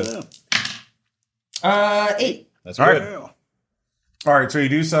 that's good. Yeah. 8. That's All good. right. Yeah. All right, so you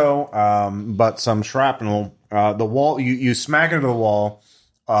do so, but some shrapnel, the wall, you smack into the wall,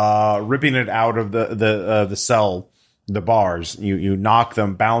 ripping it out of the cell, the bars. You knock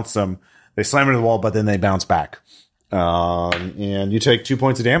them, bounce them. They slam into the wall, but then they bounce back. And you take 2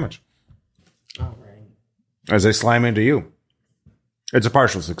 points of damage All right. as they slam into you. It's a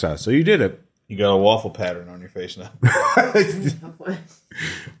partial success, so you did it. You got a waffle pattern on your face now.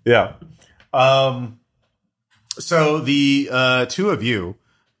 Yeah. So the two of you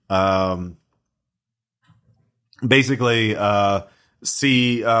basically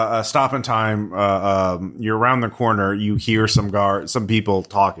see stop in time. You're around the corner. You hear some people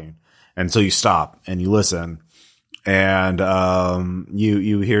talking, and so you stop and you listen. And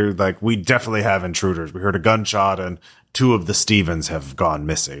you hear, like, we definitely have intruders. We heard a gunshot, and 2 of the Stevens have gone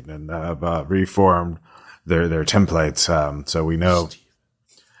missing and have reformed their templates. So we know. 2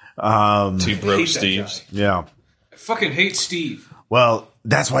 broke Steves. Yeah. I fucking hate Steve. Well,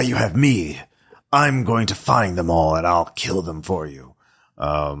 that's why you have me. I'm going to find them all, and I'll kill them for you.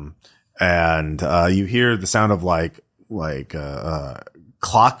 And you hear the sound of like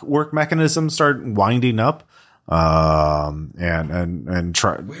clockwork mechanisms start winding up. And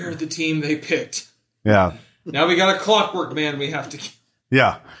try. We're the team they picked. Yeah. Now we got a clockwork man we have to.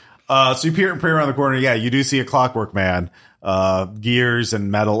 Yeah. So you peer around the corner. Yeah, you do see a clockwork man, gears and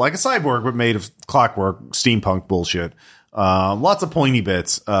metal, like a cyborg, but made of clockwork, steampunk bullshit. Lots of pointy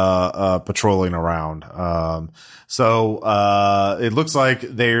bits, patrolling around. So it looks like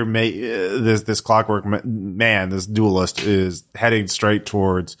this clockwork man, this duelist, is heading straight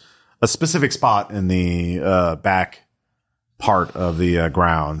towards a specific spot in the back part of the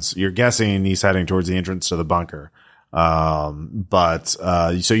grounds. You're guessing he's heading towards the entrance to the bunker. So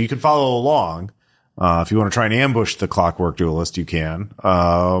you can follow along. If you want to try and ambush the clockwork duelist, you can.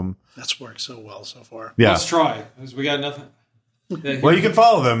 That's worked so well so far. Yeah. Let's try. 'Cause we got nothing. Yeah, Well, you can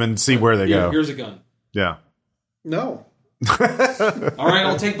follow them and see where they go. Here's a gun. Yeah. No. All right,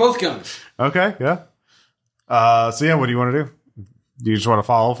 I'll take both guns. Okay. Yeah. So yeah, what do you want to do? Do you just want to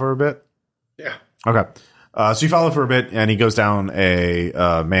follow for a bit? Yeah. Okay. So you follow for a bit, and he goes down a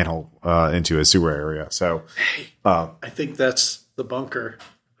manhole into a sewer area. So, I think that's the bunker.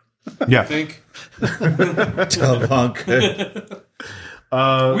 yeah. I think The bunker.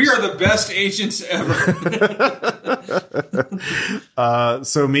 we are the best agents ever.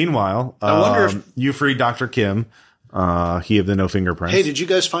 So meanwhile, I wonder if you freed Dr. Kim, he of the no fingerprints. Hey, did you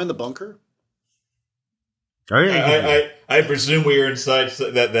guys find the bunker? Oh, yeah. I presume we are inside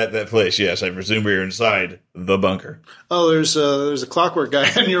that place. Yes, I presume we are inside the bunker. Oh, there's a clockwork guy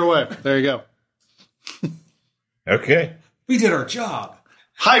in your way. There you go. Okay. We did our job.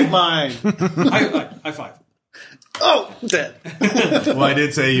 Hive mind. High five. Oh, dead. Well, I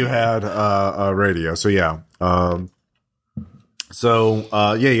did say you had a radio, so yeah. You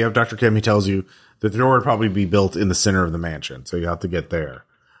have Dr. Kim. He tells you that the door would probably be built in the center of the mansion, so you have to get there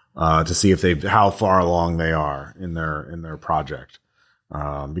to see if how far along they are in their project.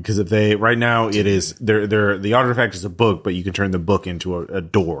 Because if they right now it is the artifact is a book, but you can turn the book into a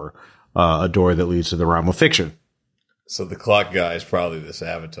door that leads to the realm of fiction. So the clock guy is probably this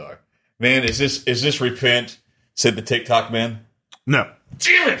avatar. Man, is this Repent? Said the TikTok man. No.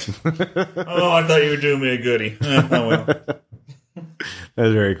 Damn it! Oh, I thought you were doing me a goodie. Oh, well.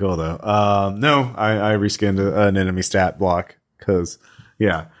 That's very cool, though. No, I reskinned an enemy stat block because,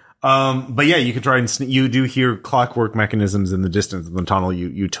 yeah. But yeah, you can try and you do hear clockwork mechanisms in the distance of the tunnel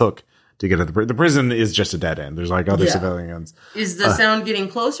you took to get at the prison is just a dead end. There's like other civilians. Is the sound getting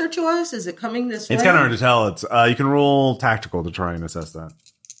closer to us? Is it coming this way? It's kind of hard to tell. It's you can roll tactical to try and assess that.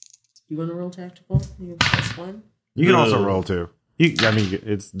 You want to roll tactical? You have +1? You can also roll too.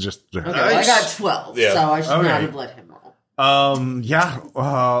 It's just Okay, well, I got 12, Yeah. so I should Okay. not have let him roll.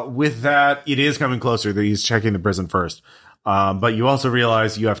 with that, it is coming closer. He's checking the prison first. But you also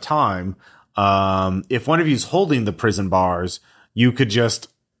realize you have time. If one of you is holding the prison bars, you could just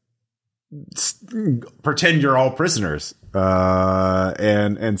pretend you're all prisoners,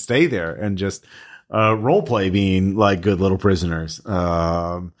 and stay there and just, role play being like good little prisoners.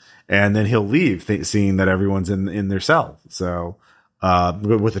 And then he'll leave seeing that everyone's in their cell. So,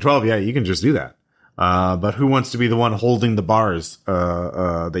 with the 12, yeah, you can just do that. But who wants to be the one holding the bars,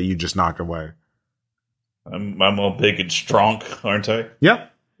 that you just knocked away? I'm all big and strong, aren't I?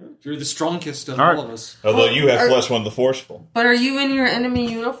 Yep. You're the strongest of All right. all of us. Although you have +1 the forceful. But are you in your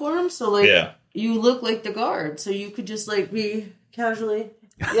enemy uniform? So, like, Yeah. you look like the guard, so you could just, like, be casually,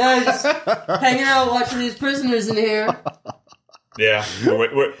 just hanging out watching these prisoners in here. Yeah,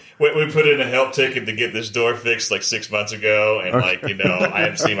 we put in a help ticket to get this door fixed like 6 months ago, and I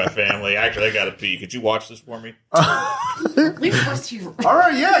haven't seen my family. Actually, I gotta pee. Could you watch this for me? Leave us here. All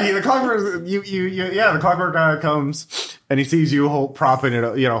right, yeah. The clockwork, the clockwork guy comes and he sees you holding it.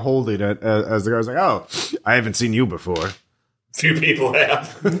 As the guy's like, "Oh, I haven't seen you before." Few people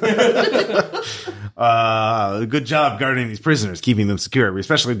have. Good job guarding these prisoners, keeping them secure. We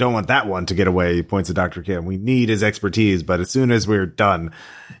especially don't want that one to get away. He points at Dr. Kim. We need his expertise, but as soon as we're done,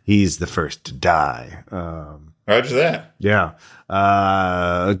 he's the first to die. Roger that. Yeah.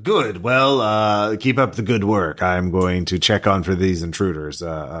 Good. Well, keep up the good work. I'm going to check on for these intruders.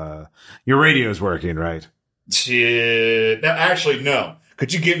 Your radio's working, right? Shit. No, actually, no.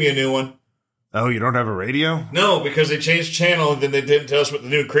 Could you give me a new one? Oh, you don't have a radio? No, because they changed channel and then they didn't tell us what the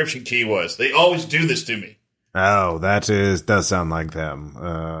new encryption key was. They always do this to me. Oh, does sound like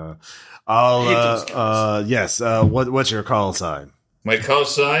them. Yes. What's your call sign? My call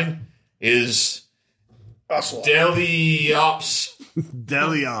sign is Deliops.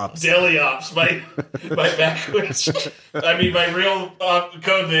 Deliops. Deliops. My backwards. I mean, my real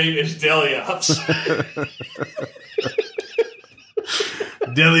code name is Deliops.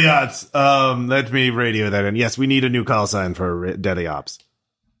 Deliops. Let me radio that in. Yes, we need a new call sign for Deliops.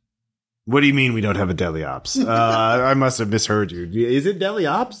 What do you mean we don't have a Deliops? I must have misheard you. Is it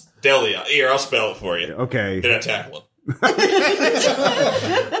Deliops? Delia. Here, I'll spell it for you. Okay. Then I tackle him.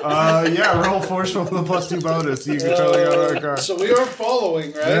 Yeah, roll forceful with a +2 bonus. You can totally go to our car. So we are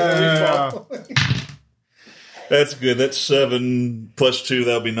following, right? Yeah. Following? That's good. That's 7 + 2.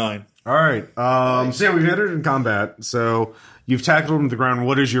 That'll be 9. All right. So yeah, we've entered in combat. So you've tackled him to the ground.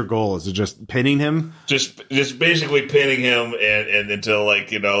 What is your goal? Is it just pinning him? Just basically pinning him, and until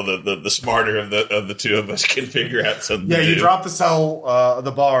the smarter of the two of us can figure out something. Yeah, to you do. drop the cell,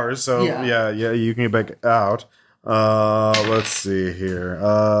 the bars. So Yeah. yeah, you can get back out. Let's see here.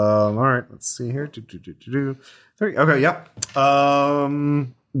 All right, let's see here. 3. Okay, yep. Where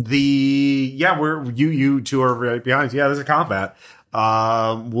you two are right behind. Yeah, there's a combat.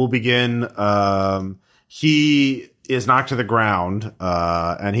 We'll begin. He is knocked to the ground,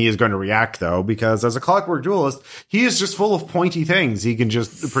 and he is going to react though, because as a clockwork duelist, he is just full of pointy things he can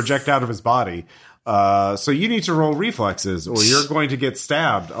just project out of his body. So you need to roll reflexes, or you're going to get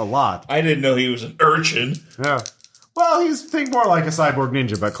stabbed a lot. I didn't know he was an urchin. Yeah. Well, think more like a cyborg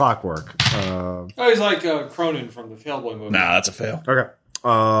ninja, but clockwork. He's like Cronin from the Hellboy movie. Nah, that's a fail. Okay.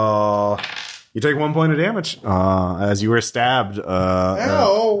 You take 1 point of damage as you were stabbed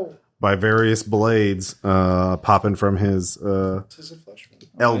by various blades popping from his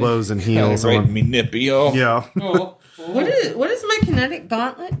elbows and heels. Right, me nippy, yo. Yeah. Oh, What does my kinetic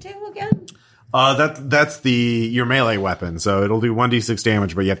gauntlet do again? That's your melee weapon, so it'll do 1d6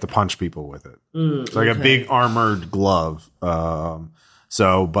 damage, but you have to punch people with it. It's like a big armored glove.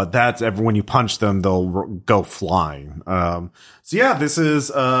 But that's when you punch them, they'll go flying. So yeah, this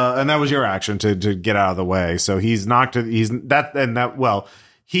is, and that was your action to get out of the way. So he's knocked.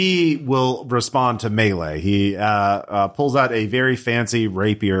 He will respond to melee. He pulls out a very fancy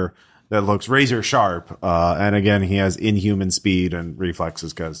rapier that looks razor sharp. And again, he has inhuman speed and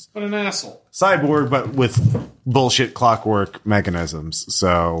reflexes because what an asshole. Cyborg, but with bullshit clockwork mechanisms.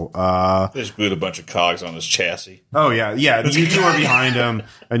 So, Just glued a bunch of cogs on his chassis. oh yeah. You two are behind him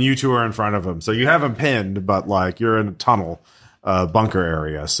and you two are in front of him. So you have him pinned, but like you're in a tunnel, bunker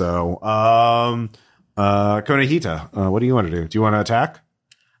area. So, Conejita, what do you want to do? Do you want to attack?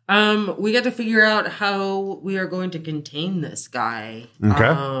 We got to figure out how we are going to contain this guy.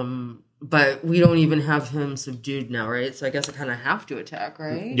 Okay. But we don't even have him subdued now, right? So I guess I kind of have to attack,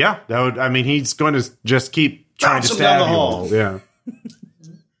 right? Yeah, he's going to just keep trying to Bounce him stab down the you hall. all. Yeah.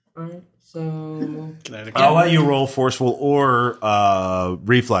 All right. So I'll let you roll forceful or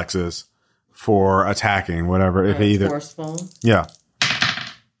reflexes for attacking, whatever. If either. forceful. Yeah.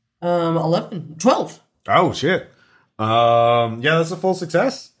 11, 12. Oh shit. Yeah, that's a full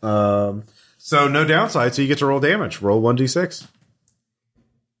success. So no downside. So you get to roll damage. Roll 1d6.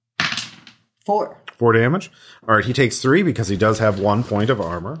 4. 4 damage. All right, he takes 3 because he does have 1 point of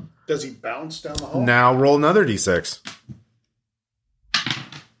armor. Does he bounce down the hall? Now roll another d6.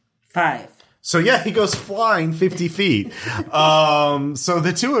 5. So yeah, he goes flying 50 feet. So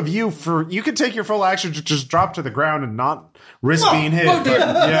the two of you, you can take your full action to just drop to the ground and not risk being hit. But,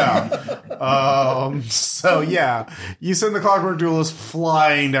 yeah. So yeah, you send the clockwork duelist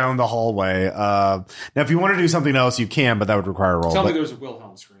flying down the hallway. Now, if you want to do something else, you can, but that would require a roll. Tell me there's a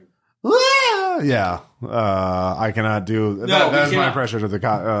Wilhelm scream. Yeah. I cannot do that. That's my impression of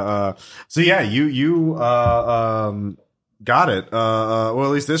the so yeah, you got it. Well, at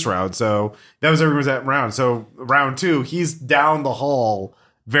least this round. So that was everyone's at round. So round 2, he's down the hall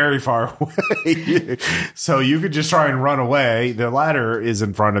very far away. So you could just try and run away. The ladder is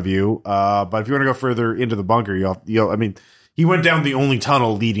in front of you. But if you want to go further into the bunker, he went down the only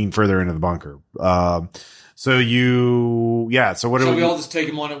tunnel leading further into the bunker. So what So we all just take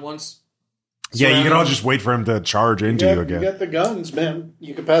him on at once? Yeah, you can all just wait for him to charge into you again. You got the guns, man.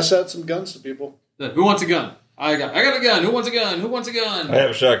 You can pass out some guns to people. Who wants a gun? I got a gun. Who wants a gun? Who wants a gun? I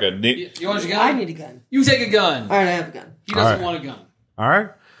have a shotgun. You want a gun? I need a gun. You take a gun. All right, I have a gun. He doesn't All right. want a gun. All right.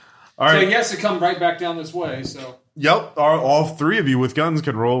 So he has to come right back down this way. So Yep. All 3 of you with guns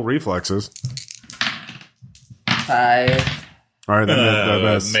can roll reflexes. 5. All right. Then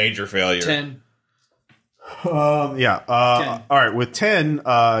that's major failure. 10. Yeah. 10. All right. With 10,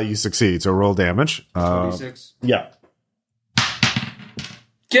 you succeed. So roll damage. 26. Yeah.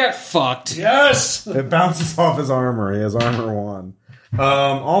 Get fucked. Yes. It bounces off his armor. He has armor 1.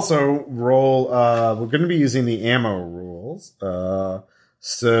 Also, roll. We're going to be using the ammo rules.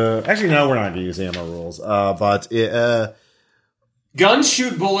 So actually, no, we're not going to use ammo rules. But Guns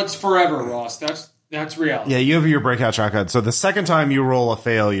shoot bullets forever, Ross. That's reality. yeah, you have your breakout shotgun. So the second time you roll a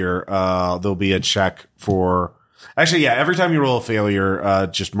failure, there'll be a check for. Actually, yeah, every time you roll a failure,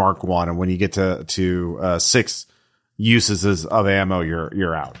 just mark 1, and when you get to 6 uses of ammo,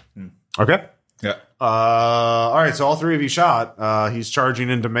 you're out. Okay. Yeah. All right. So all 3 of you shot. He's charging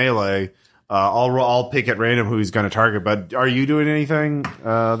into melee. I'll pick at random who he's going to target. But are you doing anything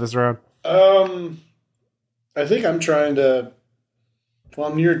this round? I think I'm trying to. Well,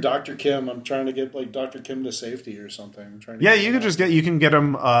 I'm near Dr. Kim. I'm trying to get like Dr. Kim to safety or something. I'm trying to You can just get. You can get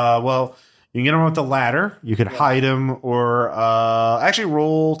him. Well, you can get him with the ladder. You could hide him, or actually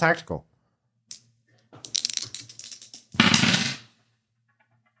roll tactical.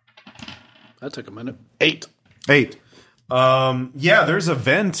 That took a minute. 8. 8. Yeah, there's a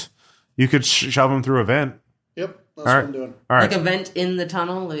vent. You could shove him through a vent. Yep, that's All right. what I'm doing. All right. Like a vent in the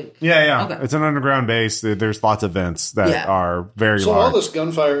tunnel? Like Yeah. Okay. It's an underground base. There's lots of vents that are very So large. all this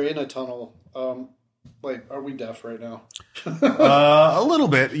gunfire in a tunnel. Wait, are we deaf right now? A little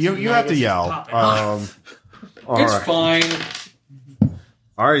bit. You have to yell. All It's right. fine.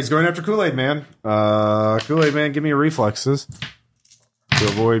 All right, he's going after Kool-Aid Man. Kool-Aid Man, give me your reflexes to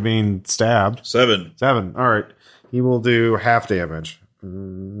avoid being stabbed. 7. 7. All right. He will do half damage. That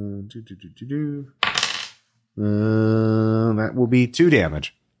will be 2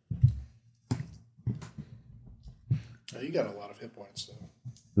 damage. Oh, you got a lot of hit points,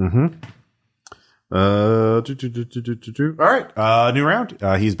 though. All right. New round.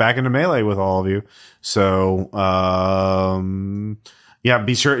 He's back into melee with all of you. So, yeah,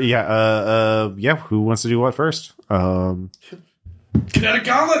 be sure. Yeah. Who wants to do what first? Kinetic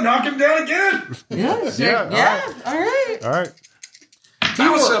Gauntlet, knock him down again! Yeah. All right. All right.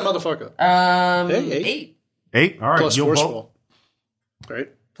 Bounce that motherfucker. Hey, 8. 8. All right. Plus You'll forceful. Right?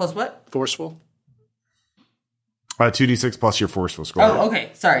 Plus what? Forceful. 2d6 plus your forceful score. Oh, okay.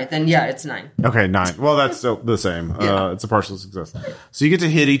 Sorry. Then yeah, it's 9. Okay, 9. Well, that's still the same. It's a partial success. So you get to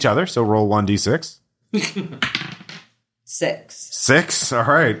hit each other. So roll 1d6. 6. 6. All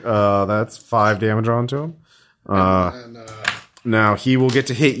right. That's 5 damage onto him. Now he will get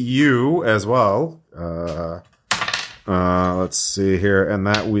to hit you as well. Let's see here, and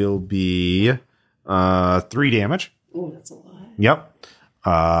that will be 3 damage. Ooh, that's a lot. Yep.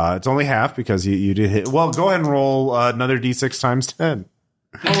 It's only half because you did hit. Well, go ahead and roll another d6 times 10.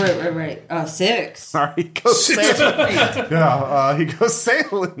 Oh, right. 6. All right, he goes sailing. Yeah, he goes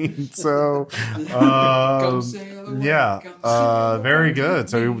sailing. So, very good.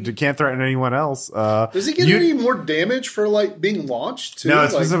 So he can't threaten anyone else. Does he get any more damage for like being launched too? No,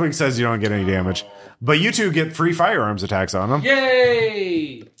 it specifically says you don't get any damage. But you two get free firearms attacks on them.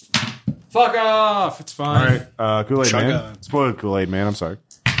 Yay! Fuck off. It's fine. All right, Kool-Aid Man. Shotgun. Spoiled Kool-Aid Man, I'm sorry.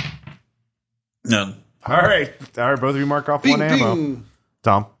 None. All right, both of you mark off Bing, 1 ammo. bing.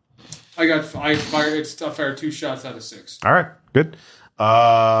 Tom. I fired 2 shots out of 6. All right, good.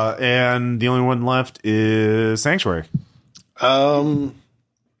 And the only one left is Sanctuary. Well,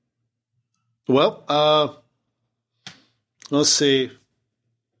 let's see.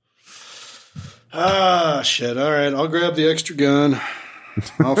 Shit. All right, I'll grab the extra gun.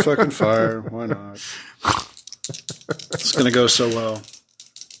 I'll fucking fire. Why not? It's gonna go so well.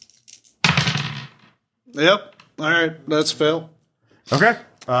 Yep. All right, that's fail. Okay.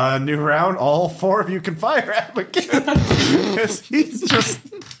 New round. All 4 of you can fire at him again.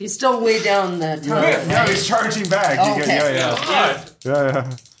 He's still way down the tunnel. Yeah, he's charging back. You Okay. Yeah.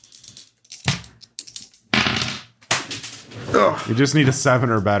 You just need a 7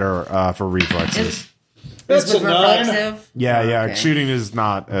 or better for reflexes. That's With a 9. reflexive? Yeah. Okay. Shooting is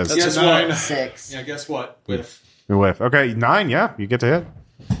not as That's Guess a 9. what? 6. Yeah, guess what? With whiff. Okay, 9. Yeah, you get to hit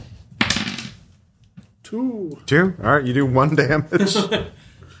 2. 2. All right, you do 1 damage.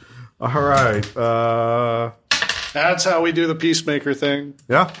 All right. That's how we do the peacemaker thing.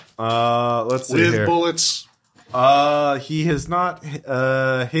 Yeah. Let's see With here. bullets. He has not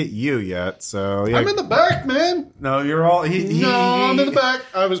hit you yet. So yeah. I'm in the back, man. No, you're all. I'm in the back.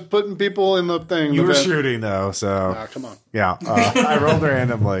 I was putting people in the thing. You the were vent. shooting though, so Ah, come on. yeah. I rolled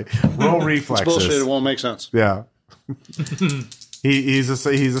randomly. Roll It's reflexes. bullshit. It won't make sense. Yeah. He's a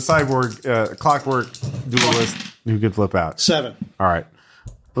cyborg clockwork duelist who could flip out. 7. All right.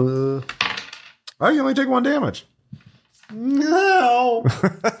 You only take 1 damage. No.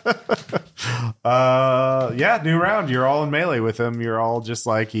 Yeah, new round. You're all in melee with him. You're all just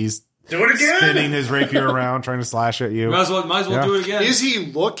like he's Do it again. spinning his rapier around, trying to slash at you. Might as well do it again. Is he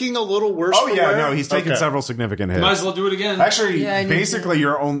looking a little worse? Oh for yeah, wear? no, he's taken Okay. several significant hits. Might as well do it again. Actually, Yeah, I need basically,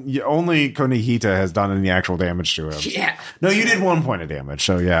 only Conejita has done any actual damage to him. Yeah. No, you did 1 point of damage.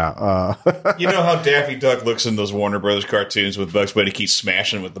 So yeah, You know how Daffy Duck looks in those Warner Brothers cartoons with Bugs Bunny keeps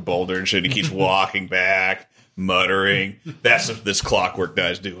smashing with the boulder and shit. He keeps walking back, muttering. That's what this Clockwork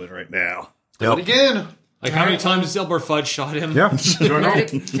guy's doing right now. Do it again. Like, how many times has Elbor Fudge shot him? yeah.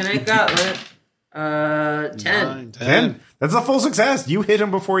 Can I got it? 10. 10. That's a full success. You hit him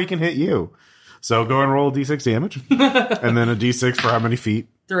before he can hit you. So go and roll a d6 damage, and then a d6 for how many feet?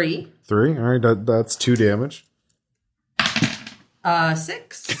 3. 3. All right, that's 2 damage.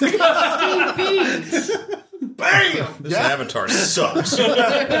 6. 16 feet. Bam. This Avatar sucks.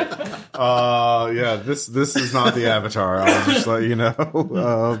 Yeah, this is not the Avatar. I'll just let you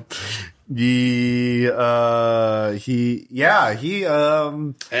know.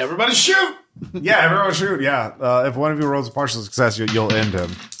 Everybody shoot. Yeah, everyone shoot. Yeah, if one of you rolls a partial success, you'll end him.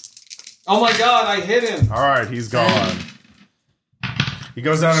 Oh my god, I hit him. All right, he's gone. He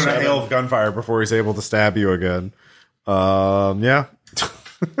goes down in a hail of gunfire before he's able to stab you again. Yeah. God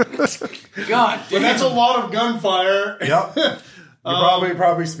damn. But that's a lot of gunfire. Yep.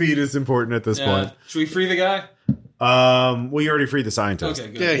 Probably speed is important at this point. Should we free the guy? We already freed the scientist.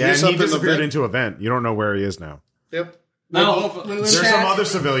 Okay, good. Yeah, Yeah, he's and up he in the disappeared vent. into a vent. You don't know where he is now. Yep. No, We went There's back, some other and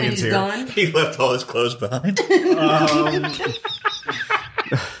civilians he's here. gone. He left all his clothes behind.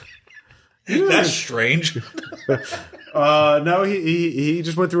 That's strange. No, he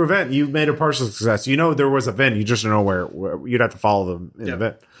just went through a vent. You made a partial success. You know there was a vent. You just don't know where you'd have to follow them in the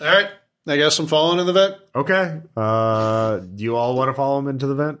vent. All right. I guess I'm falling in the vent. Okay. Do you all want to follow him into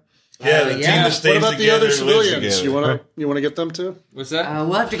the vent? Yeah, the team that What stays about the together other lives civilians? together. You want to get them too? what's that?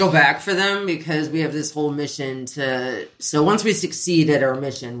 We'll have to go back for them because we have this whole mission to. So once we succeed at our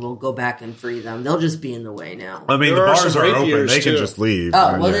mission, we'll go back and free them. They'll just be in the way now. I mean, There the are bars some are open. rapiers, They can too. just leave.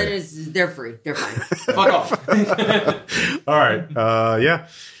 Oh, well, Yeah. then they're free. They're fine. Fuck off. All right. Yeah.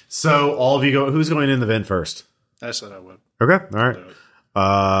 So all of you go. Who's going in the vent first? I said I would. Okay. All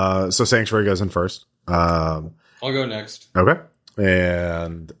right. So Sanctuary goes in first. I'll go next. Okay.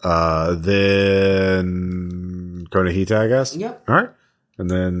 And then Conejita, I guess. Yep. All right. And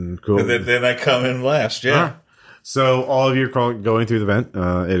then cool. And then I come in last, yeah. All right. So all of you are going through the vent.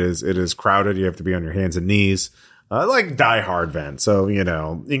 It is crowded. You have to be on your hands and knees. Like Die Hard vent. So,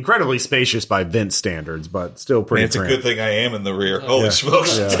 incredibly spacious by vent standards, but still pretty Man, it's a cramped. good thing I am in the rear. Holy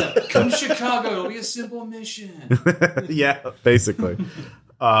smokes. Yeah. Come to Chicago. It'll be a simple mission. Yeah, basically.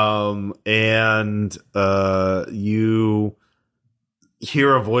 And you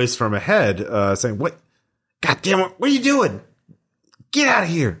hear a voice from ahead saying, "What? God damn it! What are you doing? Get out of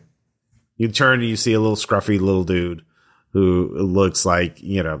here!" You turn and you see a little scruffy little dude who looks like,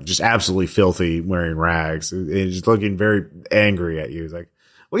 just absolutely filthy, wearing rags. And he's looking very angry at you. He's like,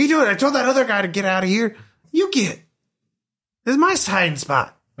 "What are you doing? I told that other guy to get out of here. You get. This is my hiding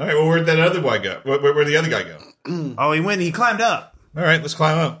spot." All right, well, where'd that other guy go? Where'd the other guy go? Oh, he climbed up. All right, let's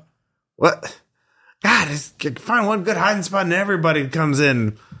climb up. What? God, find one good hiding spot and everybody comes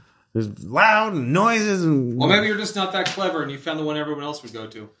in. There's loud and noises and Well, maybe you're just not that clever and you found the one everyone else would go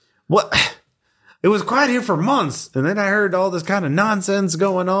to. what? It was quiet here for months, and then I heard all this kind of nonsense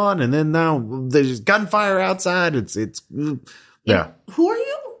going on, and then now there's gunfire outside. It's yeah. Who are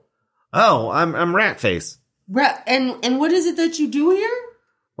you? Oh, I'm Ratface. And what is it that you do here?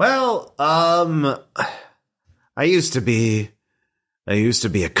 Well, I used to be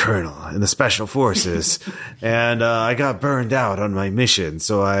a colonel in the special forces, and I got burned out on my mission,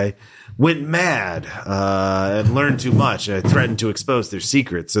 so I went mad and learned too much. I threatened to expose their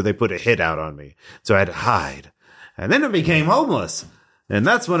secrets, so they put a hit out on me. So I had to hide. And then I became homeless. And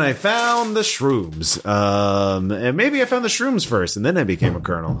that's when I found the shrooms. And maybe I found the shrooms first, and then I became a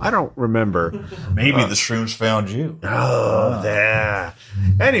colonel. I don't remember. Maybe the shrooms found you. Oh, yeah.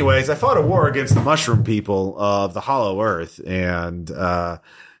 Anyways, I fought a war against the mushroom people of the Hollow Earth, and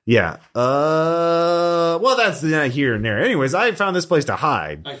yeah. Well, that's not here and there. Anyways, I found this place to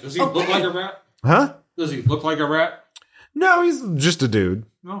hide. Like, does he look like a rat? Huh? Does he look like a rat? No, he's just a dude.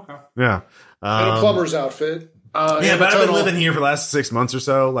 Okay. Yeah. And a plumber's outfit. Yeah, but I've been living here for the last 6 months or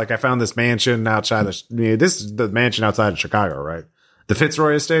so. Like, I found this mansion outside this is the mansion outside of Chicago, right? The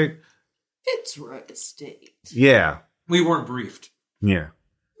Fitzroy Estate. Fitzroy Estate. Yeah. We weren't briefed. Yeah.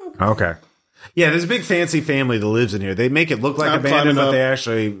 Okay. Yeah, there's a big fancy family that lives in here. They make it look like I'm abandoned, climbing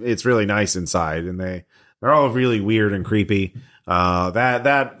but up. it's really nice inside, and they're all really weird and creepy.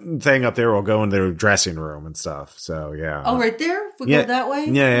 That thing up there will go in their dressing room and stuff. So yeah. Oh, right there. If we Yeah. go that way.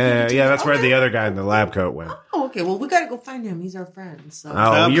 Yeah. That's where Okay. the other guy in the lab coat went. Oh, okay. Well, we got to go find him. He's our friend. So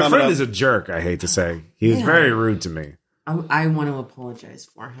Oh, your coming friend up. is a jerk. I hate to say, he was Yeah. very rude to me. I want to apologize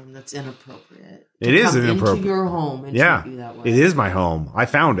for him. That's inappropriate. It To is come inappropriate. into your home and Yeah, treat you that way. it is my home. I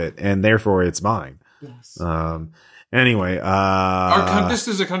found it, and therefore it's mine. Yes. Anyway, This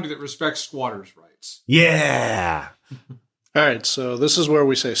is a country that respects squatters' rights. yeah. All right, so this is where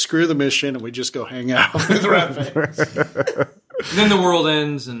we say screw the mission and we just go hang out with Ratface. And then the world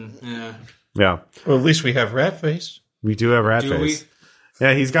ends, and Yeah, Well, at least we have Ratface. we do have rat do we? face.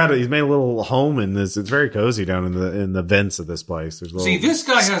 Yeah, he's made a little home in this. It's very cozy down in the vents of this place. There's little, See, this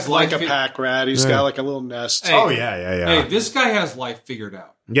guy has Like life a pack rat. He's got like a little nest. Hey. Oh yeah. Hey, this guy has life figured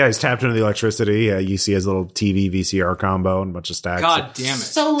out. Yeah, he's tapped into the electricity. You see his little TV VCR combo and a bunch of stacks. God damn it!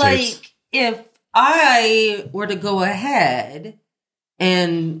 So, tapes. like, if I were to go ahead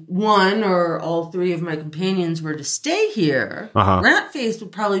and one or all three of my companions were to stay here, Ratface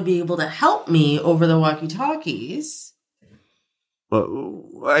would probably be able to help me over the walkie-talkies.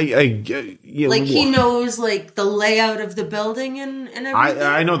 Like, he knows, like, the layout of the building and everything.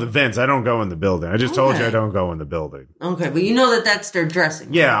 I know the vents. I don't go in the building. I just told you Okay. I don't go in the building. Okay, but you know that that's their dressing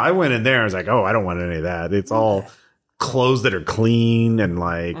room. Yeah, I went in there. I was like, oh, I don't want any of that. It's all clothes that are clean and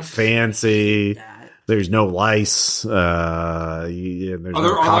like fancy. There's no lice. There's Are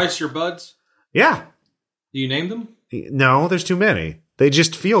no lice your buds? Yeah. Do you name them? No, there's too many. They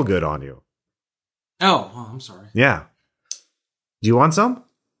just feel good on you. Oh, I'm sorry. Yeah. Do you want some?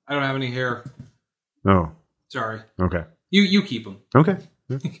 I don't have any hair. Oh, Sorry. okay. You keep them. Okay.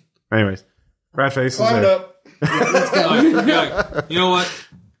 Anyways, Ratface is Climb it there. up. You know what?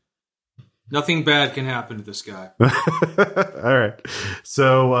 Nothing bad can happen to this guy. All right.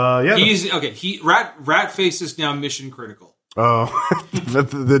 So, yeah. He's okay. Ratface is now mission critical. Oh,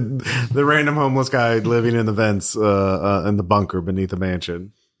 the random homeless guy living in the vents in the bunker beneath the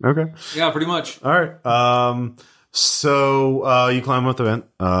mansion. Okay. Yeah, pretty much. All right. So you climb up the vent,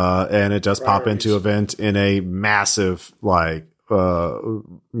 and it does pop into a vent in a massive, like,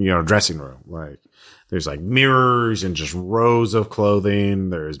 dressing room. Like, there's like mirrors and just rows of clothing.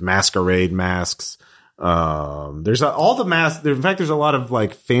 There's masquerade masks. There's all the masks. In fact, there's a lot of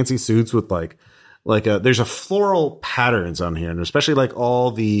like fancy suits with there's a floral patterns on here, and especially like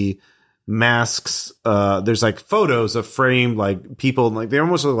all the masks. There's like photos of framed like people, like they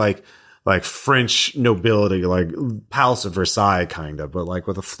almost look like French nobility, like Palace of Versailles kind of, but like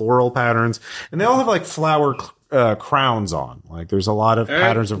with the floral patterns, and they all have like flower crowns on. Like there's a lot of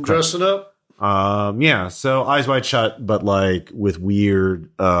patterns of dressing up. Yeah, so eyes wide shut, but like with weird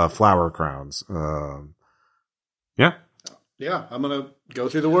flower crowns. Yeah. Yeah, I'm going to go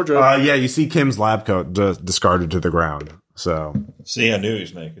through the wardrobe. Yeah, you see Kim's lab coat discarded to the ground. So, See, I knew he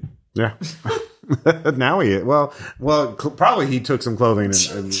was naked. yeah. Now probably he took some clothing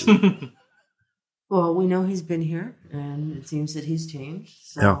and Well, we know he's been here, and it seems that he's changed.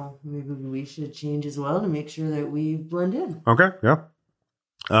 So maybe we should change as well to make sure that we blend in. Okay, yeah.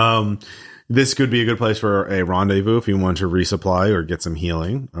 This could be a good place for a rendezvous if you want to resupply or get some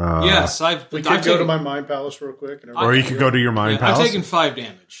healing. Yes, we could go to my Mind Palace real quick. And or you could go to your Mind Palace. I've taken 5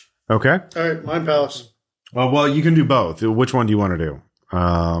 damage. Okay. all right, Mind Palace. Well, you can do both. Which one do you want to do?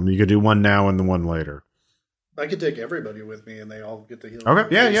 You could do one now and the one later. I could take everybody with me, and they all get the healing.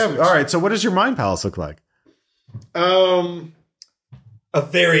 Okay. Yeah. All right. So, what does your Mind Palace look like? A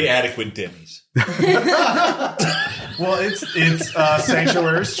very adequate Denny's. Well, it's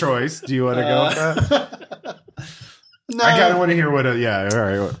Sanctuary's choice. Do you want to go with that? No. I kind of want to hear what. All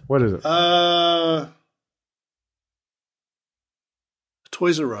right. What is it?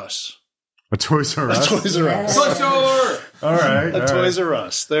 Toys R Us. A Toys R Us. Toys R Us. Toy store! All right. A Toys R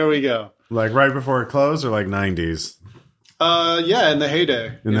Us. There we go. Like right before it closed, or like 90s. Yeah, in the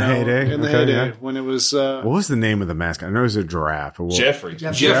heyday. In the heyday? In the Okay, heyday yeah. when it was. What was the name of the mascot? I know it was a giraffe. Jeffrey.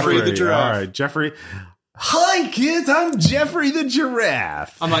 Jeffrey the giraffe. All right, Jeffrey. Hi, kids. I'm Jeffrey the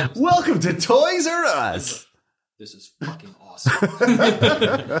giraffe. I'm like, Welcome to Toys R Us. this is fucking awesome.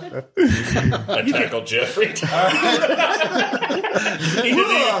 I tackled Jeffrey. He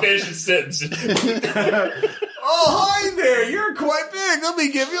didn't even finish his sentence. Oh, hi there. You're quite big. Let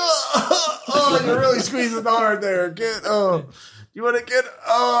me give you oh, you're really squeezing hard there. You want to get,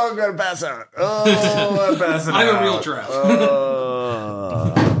 I'm going to pass out. I'm passing out. I'm a real giraffe.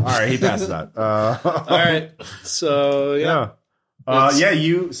 All right, he passes out. All right. So, yeah.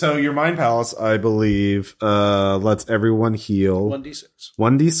 So your Mind Palace, I believe, lets everyone heal 1d6.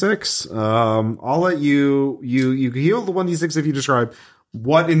 1d6. I'll let you heal the 1d6 if you describe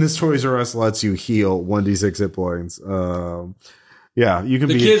what in this Toys R Us lets you heal 1d6 hit points? Yeah, you can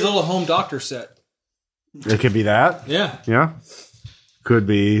The be kid's little home doctor set. It could be that. Yeah. Yeah. Could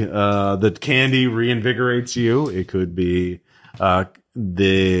be the candy reinvigorates you. It could be playing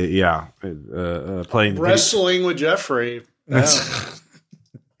the Wrestling with Jeffrey. Yeah.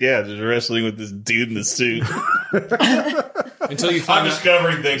 Yeah, just wrestling with this dude in the suit. Until you I'm find out,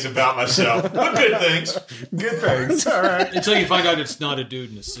 discovering things about myself, but good things. good things. All right. until you find out it's not a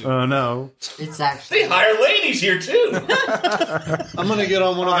dude in a suit. Oh no. It's They actually hire ladies here too. I'm gonna get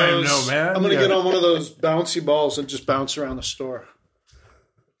on one of I those. know, man. I'm gonna Yeah. get on one of those bouncy balls and just bounce around the store.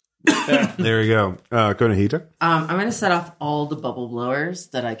 There you go. Coneja. I'm gonna set off all the bubble blowers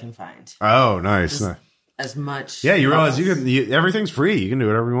that I can find. Oh, nice. Just as much. Yeah, you realize bubbles. everything's free. You can do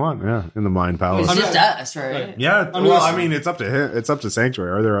whatever you want. Yeah, in the Mind Palace. It's just us, right? Yeah. I'm Well, listening. I mean, it's up to him. It's up to Sanctuary.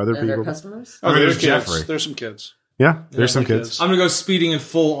 Are there other Are there people? customers? I mean, there's kids. Jeffrey. There's some kids. Yeah, there's some some kids. kids. I'm gonna go speeding at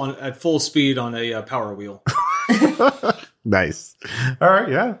full speed on a power wheel. Nice. All right.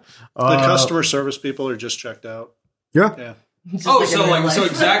 Yeah. The customer service people are just checked out. Yeah. Yeah. Just Oh, like in so real like life. so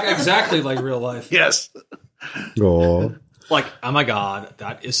exactly like real life. Yes. Oh. Like, oh my god,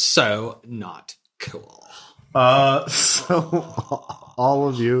 that is so not cool. So all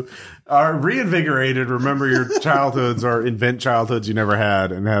of you are reinvigorated. Remember your childhoods or invent childhoods you never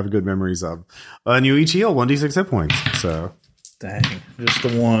had and have good memories of. And you each heal 1d6 hit points. So Dang, just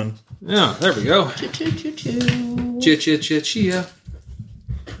the one. Yeah, there we go. Choo-choo-choo. Chia.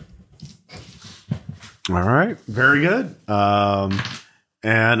 all right, very good.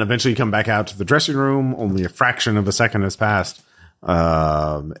 And eventually you come back out to the dressing room. Only a fraction of a second has passed.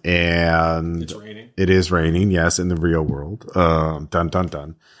 And It's raining. it is raining. Yes, in the real world. Dun dun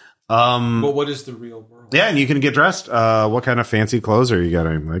dun. But what is the real world? Yeah, and you can get dressed. What kind of fancy clothes are you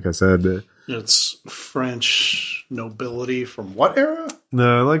getting? Like I said, It's French nobility from what era?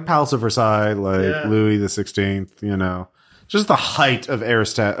 the like Palace of Versailles, like Yeah. Louis the 16th. You know, just the height of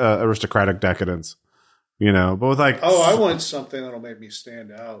aristocratic decadence. You know, but with like Oh, I want something that'll make me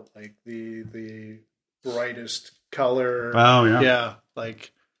stand out, like the brightest color. Oh, yeah. yeah,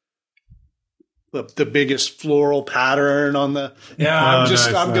 like the biggest floral pattern on the. Yeah, Oh,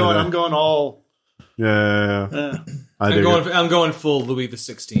 nice. I'm going all. yeah. I'm going full Louis the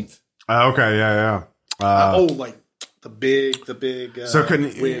 16th. Okay, yeah. Like the big. So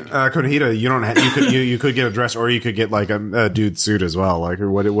wig. Coneja, you don't have, you could get a dress, or you could get like a dude suit as well. Like, or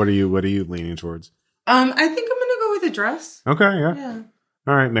what are you leaning towards? I think I'm gonna go with a dress. Okay, yeah. Yeah.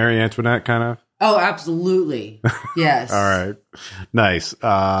 All right, Mary Antoinette kind of. Oh, absolutely. Yes. All right, nice,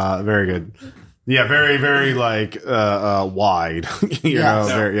 very good. Yeah, very, very like wide. you know, Yes.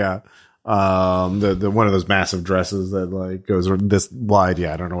 very, yeah. The one of those massive dresses that like goes this wide.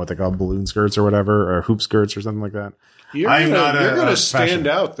 Yeah, I don't know what they call balloon skirts or whatever, or hoop skirts or something like that. You're I'm not you're a gonna fashion- stand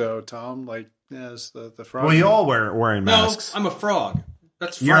out though, Tom. Like as the front. Well, you all wearing No, masks. I'm a frog.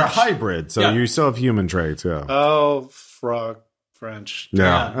 That's French. You're a hybrid, so Yeah. you still have human traits. Yeah. Oh, frog French.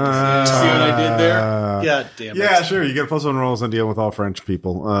 Yeah. See what I did there? Yeah, damn it. Yeah, sure. You get +1 rolls and deal with all French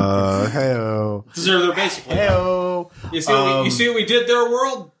people. Hey-o. These are their basic. Hey-o. You see what we did there,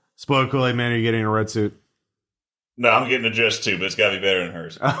 world? Spoiled Kool-Aid Man, are you getting a red suit? No, I'm getting a dress too, but it's got to be better than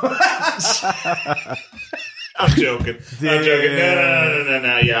hers. I'm joking. I'm joking.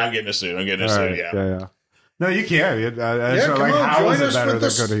 No. Yeah, I'm getting a suit. I'm getting a All suit. right. Yeah. Yeah. No, you can. Yeah, come on, how join is it us better with, than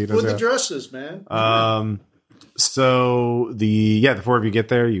Coneja's? with Yeah. the dresses, man. So the four of you get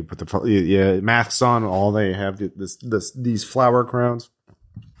there. You put the masks on. All they have these flower crowns,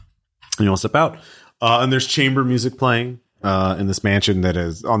 and you'll step out. And there's chamber music playing in this mansion that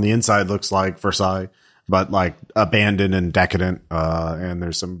is on the inside looks like Versailles, but like abandoned and decadent. And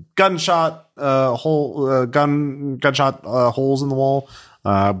there's some gunshot holes in the wall.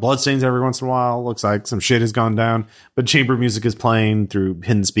 Bloodstains every once in a while. Looks like some shit has gone down, but chamber music is playing through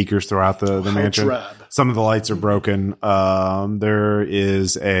hidden speakers throughout the mansion. drab. Some of the lights are broken. There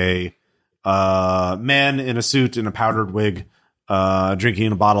is a man in a suit and a powdered wig,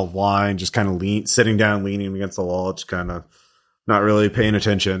 drinking a bottle of wine, just kind of sitting down, leaning against the wall, just kind of not really paying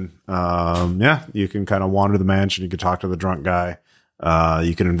attention. You can kind of wander the mansion. You can talk to the drunk guy.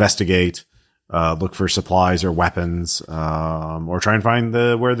 You can investigate. Look for supplies or weapons, or try and find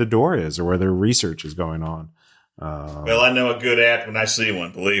where the door is or where their research is going on. Well, I know a good act when I see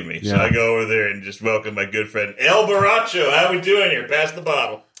one, believe me. So Yeah. I go over there and just welcome my good friend El Baracho. How we doing here? Pass the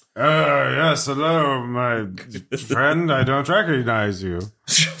bottle. Yes, hello, my friend. I don't recognize you.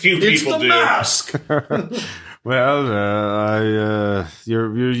 Few It's people the do. mask. Well,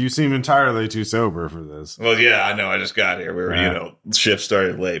 you seem entirely too sober for this. Well, yeah, I know. I just got here. We were, Yeah. shift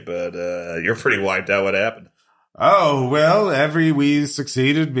started late, but you're pretty wiped out. What happened? Oh, well, we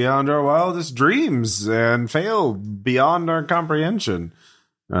succeeded beyond our wildest dreams and failed beyond our comprehension.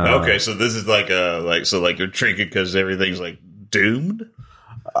 Okay, so this is like you're drinking because everything's like doomed?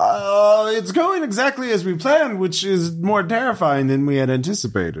 It's going exactly as we planned, which is more terrifying than we had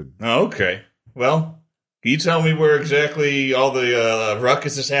anticipated. Oh, okay. Well, can you tell me where exactly all the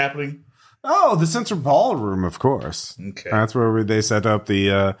ruckus is happening? Oh, the central ballroom, of course. Okay. That's where they set up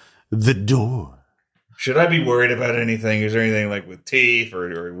the door. Should I be worried about anything? Is there anything like with teeth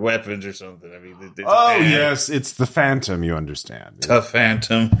or weapons or something? I mean, yes, it's the Phantom, you understand. The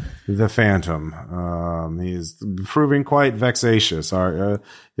Phantom. The Phantom. He's proving quite vexatious.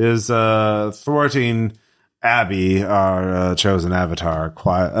 Is thwarting Abby, our chosen avatar,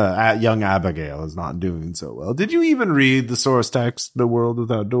 young Abigail, is not doing so well. Did you even read the source text, The World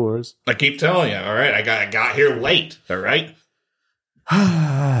Without Doors? I keep telling you, all right? I got here late, all right?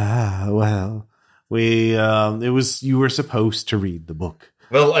 Well, you were supposed to read the book.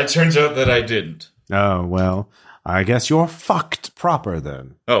 Well, it turns out that I didn't. Oh, well, I guess you're fucked proper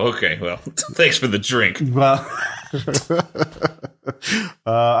then. Oh, okay. Well, thanks for the drink. Well,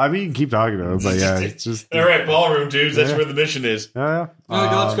 I mean, you can keep talking to him, but yeah, it's just... All right, ballroom dudes, that's where the mission is. Yeah.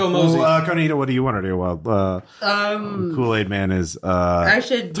 Let's go, Mosey. Coneja, what do you want to do while Kool-Aid Man is I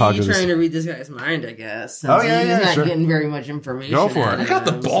should be trying to read this guy's mind, I guess. Since Oh, yeah, he's not sure. getting very much information. Go for it. I got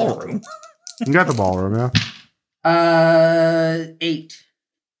the ballroom. You got the ballroom, yeah. 8.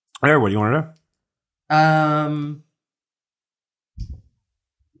 There, what do you want to do?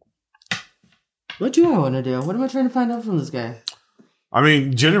 What do I want to do? What am I trying to find out from this guy? I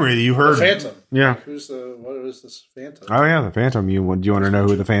mean, generally, you heard... The Phantom. Yeah. What is this Phantom? Oh, yeah, the Phantom. Do you want to know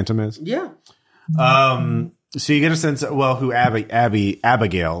who the Phantom is? Yeah. So you get a sense of, who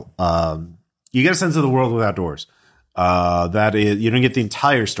Abigail, you get a sense of The World Without Doors. That is, you don't get the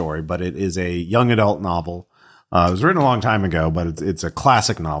entire story, but it is a young adult novel. It was written a long time ago, but it's a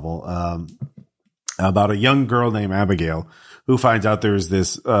classic novel, about a young girl named Abigail who finds out there's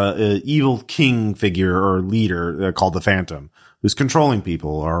this, evil king figure or leader called the Phantom who's controlling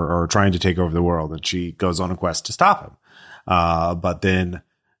people or trying to take over the world. And she goes on a quest to stop him. But then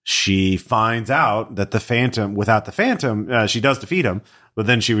she finds out that without the Phantom, she does defeat him, but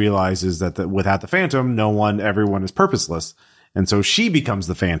then she realizes that without the Phantom, everyone is purposeless. And so she becomes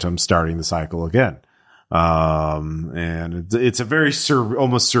the Phantom, starting the cycle again. And it's a very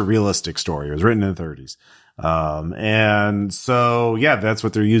almost surrealistic story. It was written in the 30s. And so, yeah, that's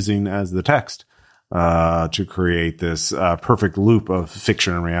what they're using as the text, to create this, perfect loop of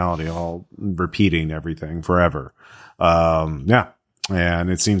fiction and reality, all repeating everything forever. Yeah. And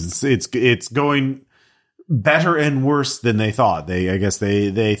it seems it's going better and worse than they thought. I guess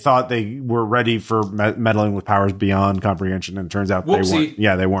they thought they were ready for meddling with powers beyond comprehension, and it turns out Whoopsie. they weren't.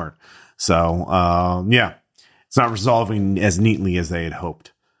 Yeah, they weren't. So, yeah, it's not resolving as neatly as they had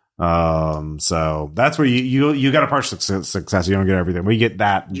hoped. So that's where you got a partial success. You don't get everything, but you get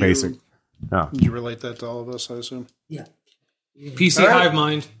that basic. Yeah. Did you relate that to all of us, I assume? Yeah. PC Hive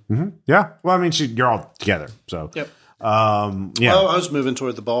Mind. Mm-hmm. Yeah. Well, I mean, you're all together. So, Yep. Yeah. Well, I was moving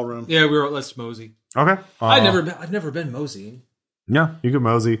toward the ballroom. Yeah, let's mosey. Okay. I've never been moseying. Yeah, you can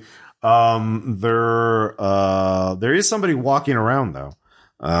mosey. There is somebody walking around though.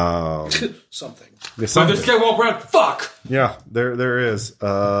 Something. So this guy walk around. Fuck. Yeah, there is.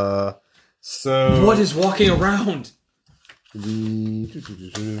 So What is walking around?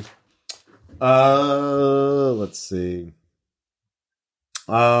 Let's see.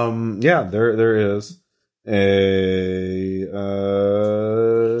 Yeah, there is a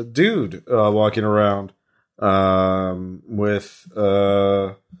dude walking around with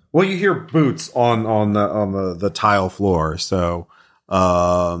well, you hear boots on the tile floor, so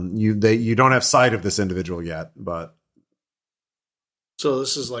you don't have sight of this individual yet, but So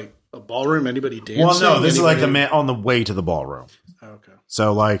this is like a ballroom. Anybody dancing? well, no, this is like the man on the way to the ballroom. Okay.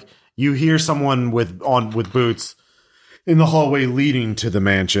 So like you hear someone with boots in the hallway leading to the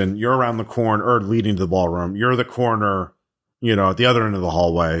mansion. You're around the corner, or leading to the ballroom. You're the corner, at the other end of the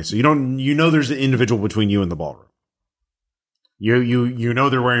hallway. So there's an individual between you and the ballroom. You know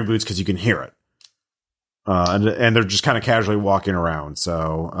they're wearing boots because you can hear it. And they're just kind of casually walking around.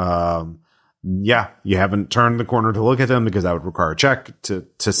 So, yeah, you haven't turned the corner to look at them because that would require a check to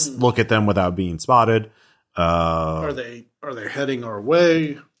look at them without being spotted. Are they heading our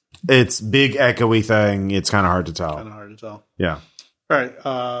way? It's big echoey thing. It's kind of hard to tell. Kind of hard to tell. Yeah. All right.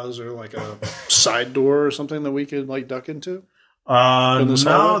 Is there like a side door or something that we could like duck into? No,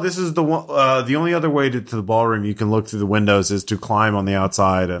 hallway? this is the one. The only other way to the ballroom you can look through the windows is to climb on the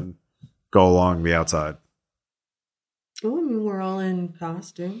outside and go along the outside. Well, I mean, we're all in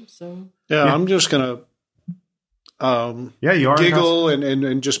costume, so Yeah, I'm just gonna Yeah, you are in giggle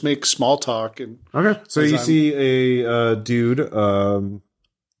and just make small talk. And Okay, so you see a dude who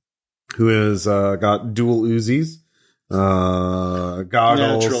has got dual Uzis,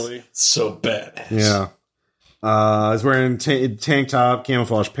 goggles. naturally. So bad. Yeah. He's wearing tank top,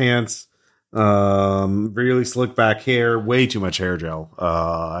 camouflage pants, really slick back hair, way too much hair gel.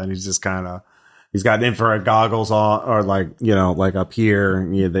 And he's just he's got infrared goggles on, or like up here,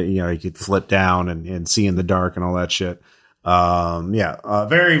 and you could flip down and see in the dark and all that shit.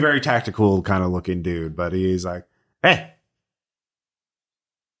 Very, very tactical kind of looking dude, but he's like, hey,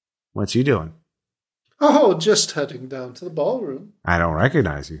 what you doing? Oh, just heading down to the ballroom. I don't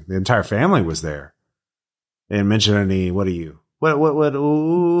recognize you. The entire family was there. They didn't mention any, what are you?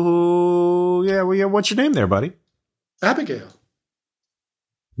 Ooh, yeah, what's your name there, buddy? Abigail.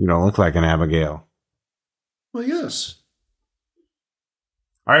 You don't look like an Abigail. Well, yes.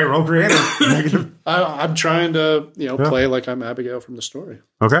 All right, roll creative. Negative. I'm trying to, play like I'm Abigail from the story.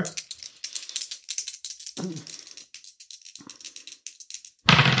 Okay.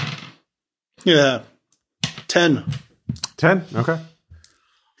 Yeah. 10. 10. Okay.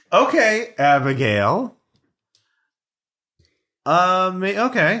 Okay, Abigail.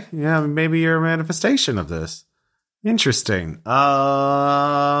 Okay. Yeah, maybe you're a manifestation of this. Interesting.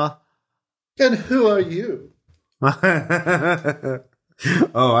 And who are you?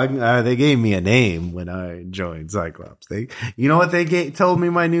 They gave me a name when I joined Cyclops. You know what they told me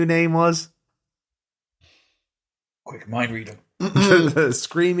my new name was? Quick, mind read them. The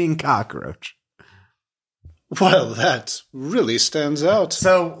Screaming Cockroach. Well, that really stands out.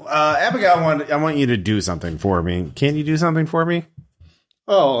 So, Abigail, I want you to do something for me. Can you do something for me?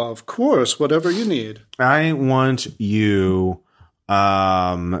 Oh, of course. Whatever you need. I want you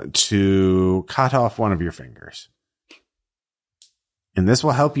to cut off one of your fingers. And this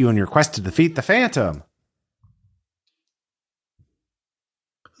will help you in your quest to defeat the Phantom.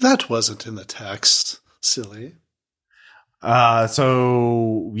 That wasn't in the text. Silly.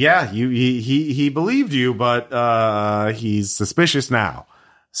 So yeah, he believed you, but he's suspicious now.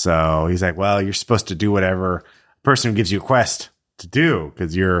 So he's like, well, you're supposed to do whatever person who gives you a quest to do,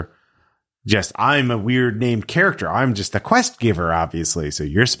 because I'm a weird named character. I'm just a quest giver, obviously. So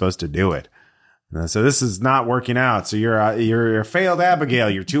you're supposed to do it. So this is not working out. So you're a failed Abigail.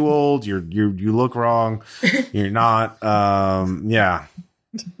 You're too old. You look wrong. You're not. Yeah.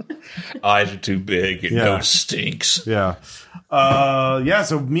 Eyes are too big and nose stinks. Yeah.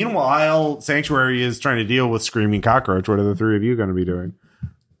 So meanwhile, Sanctuary is trying to deal with Screaming Cockroach. What are the three of you going to be doing?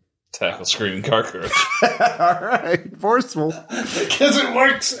 Tackle Screaming Cockroach. All right. Forceful. Because it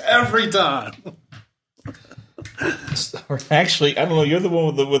works every time. Actually, I don't know. You're the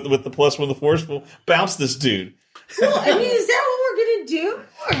one with the plus one, the forceful. Bounce this dude. Well, I mean, is that what we're going to do?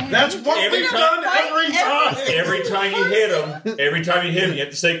 That's what we've done every time. Every time you hit him, you have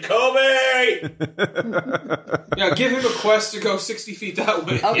to say, Kobe! Yeah, give him a quest to go 60 feet that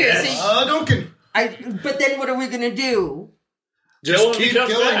way. Okay, Yes. Duncan. but then what are we going to do? Just keep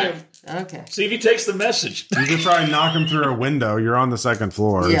killing him. Okay. See if he takes the message. You can try and knock him through a window. You're on the second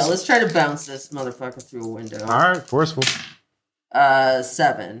floor. Yeah, let's try to bounce this motherfucker through a window. All right. Forceful.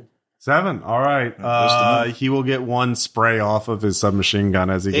 7. 7. All right. He will get one spray off of his submachine gun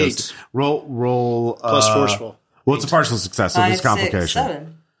as he 8. goes. Roll. Plus forceful. Well, it's a partial success, so 5, there's 6, complication.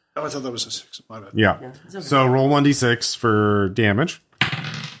 7. Oh, I thought that was a 6. My bad. Yeah. It's okay. So roll 1d6 for damage.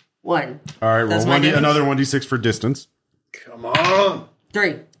 1. All right. That's Roll my damage? another 1d6 for distance. Come on.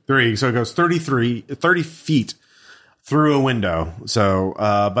 3. 3. So it goes 30 feet through a window. So,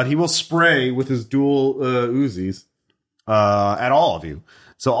 but he will spray with his dual Uzis at all of you.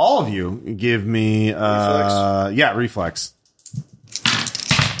 So all of you give me Reflex. Yeah, reflex.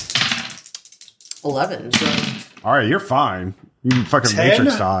 11. All right, you're fine. You fucking 10?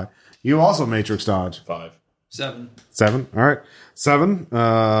 matrix dodge. You also matrix dodge. 5. 7. 7. All right. 7.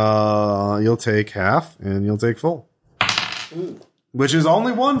 You'll take half and you'll take full. Ooh. Which is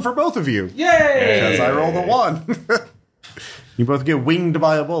only 1 for both of you. Yay! Because I rolled a 1. You both get winged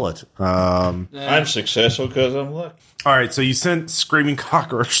by a bullet. I'm successful because I'm lucky. All right, so you sent Screaming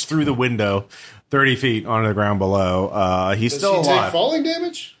Cockroach through the window 30 feet onto the ground below. He's Does still he alive. take falling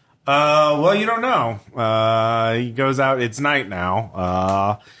damage? Well, you don't know. He goes out. It's night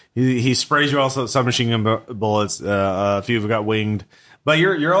now. He sprays you also submachine gun bullets. A few have got winged. But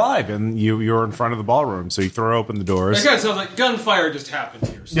you're alive, and you're in front of the ballroom, so you throw open the doors. That kind of sounds like gunfire just happens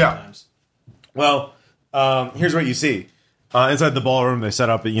here sometimes. Well, here's what you see. Inside the ballroom, they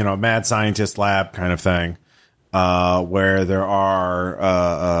set up a mad scientist lab kind of thing. where there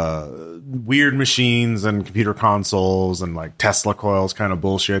are weird machines and computer consoles and like Tesla coils kind of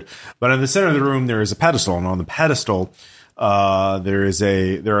bullshit. But in the center of the room, there is a pedestal, and on the pedestal, there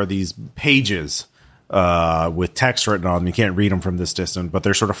are these pages with text written on them. You can't read them from this distance, but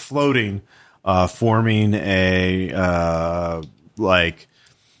they're sort of floating, forming a like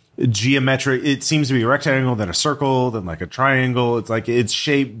geometric. It seems to be a rectangle, then a circle, then like a triangle. It's like it's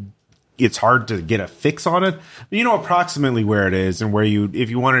shaped. It's hard to get a fix on it, but you know approximately where it is and where if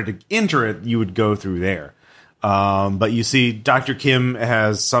you wanted to enter it, you would go through there. But you see, Dr. Kim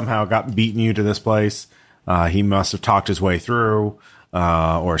has somehow beaten you to this place. He must have talked his way through,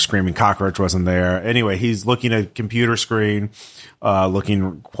 or Screaming Cockroach wasn't there. Anyway, he's looking at a computer screen,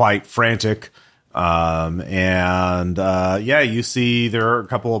 looking quite frantic. You see there are a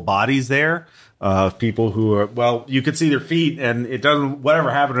couple of bodies there. People who are, well, you could see their feet, and it doesn't,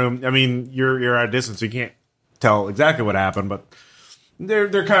 whatever happened to them. I mean, you're at a distance, so you can't tell exactly what happened, but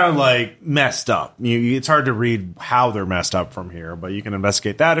they're kind of like messed up. It's hard to read how they're messed up from here, but you can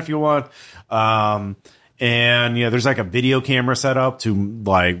investigate that if you want. There's like a video camera set up to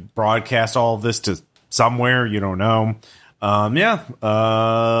like broadcast all of this to somewhere you don't know.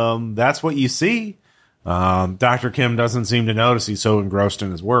 That's what you see. Dr. Kim doesn't seem to notice. He's so engrossed in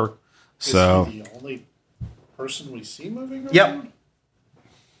his work. So is he the only person we see moving around? Yep.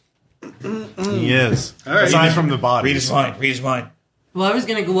 He is. All right. Aside from the body. Read his mind. Well, I was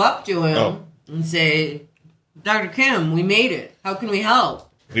going to go up to him and say, Dr. Kim, we made it. How can we help?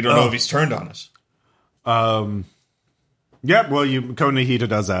 We don't know if he's turned on us. Well, Coneja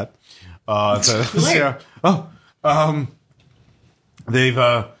does that.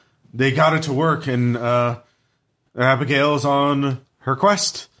 They got it to work, and Abigail's on her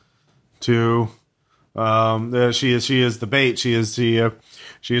quest to. She is the bait. She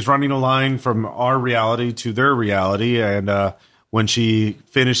is running a line from our reality to their reality, and when she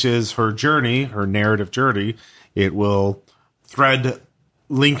finishes her journey, her narrative journey, it will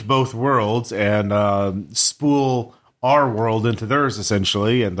link both worlds and spool our world into theirs,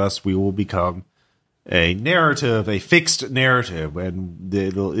 essentially, and thus we will become a fixed narrative, and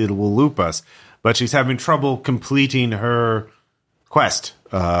it will loop us. But she's having trouble completing her quest.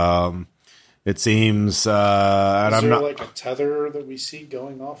 It seems, is there like a tether that we see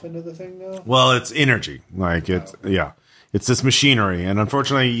going off into the thing now? Well, it's energy. Like it's this machinery, and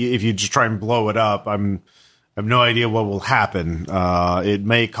unfortunately, if you just try and blow it up, I have no idea what will happen. It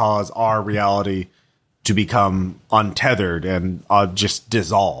may cause our reality to become untethered and just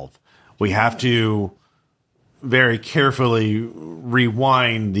dissolve. We have to very carefully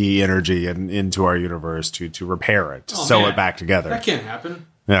rewind the energy into our universe to repair it, to sew it back together. That can't happen.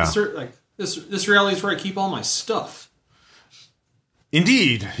 Yeah. This reality is where I keep all my stuff.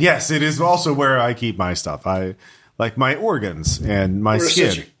 Indeed. Yes, it is also where I keep my stuff. I like my organs and my skin.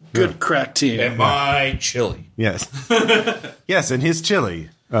 Such a good crack team. And my chili. Yes. Yes, and his chili.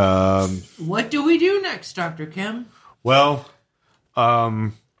 What do we do next, Dr. Kim? Well,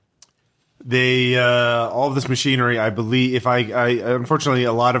 they all of this machinery, I believe, if I unfortunately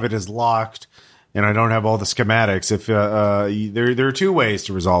a lot of it is locked, and I don't have all the schematics. If there are two ways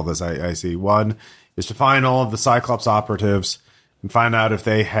to resolve this, I see. One is to find all of the CYCLOPS operatives and find out if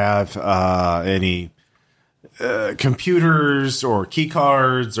they have any computers or key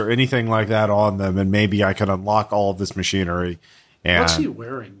cards or anything like that on them, and maybe I can unlock all of this machinery. And, what's he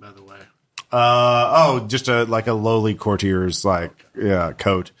wearing, by the way? Just a lowly courtier's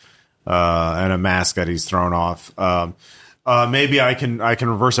coat and a mask that he's thrown off. Maybe I can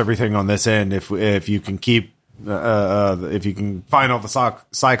reverse everything on this end if you can keep if you can find all the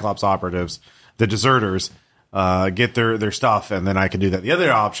CYCLOPS operatives, the deserters, get their stuff, and then I can do that. The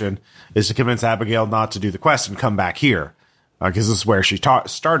other option is to convince Abigail not to do the quest and come back here, because this is where she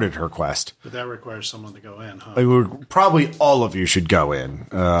started her quest. But that requires someone to go in, huh? It would, probably all of you should go in,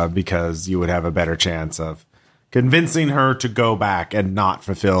 because you would have a better chance of convincing her to go back and not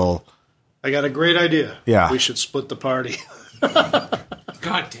fulfill. I got a great idea. Yeah. We should split the party.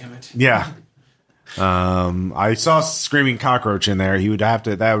 God damn it. Yeah. I saw Screaming Cockroach in there. He would have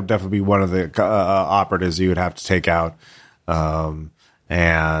to. That would definitely be one of the operatives you would have to take out.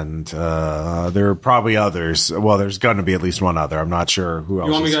 And there are probably others. Well, there's going to be at least one other. I'm not sure who else.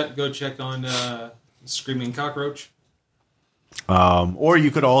 You want me to go check on Screaming Cockroach? Or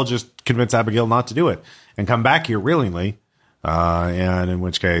you could all just convince Abigail not to do it and come back here willingly. And in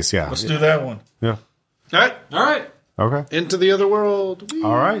which case, yeah. Let's do that one. Yeah. All right. Okay. Into the other world. Whee!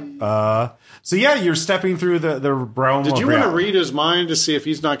 All right. So yeah, you're stepping through the realm. Did you want to read his mind to see if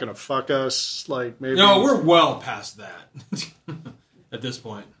he's not going to fuck us? Like maybe. No, we're well past that at this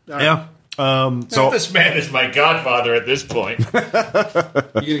point. Yeah. So this man is my godfather at this point. You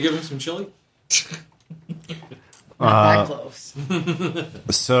gonna give him some chili? Not that close.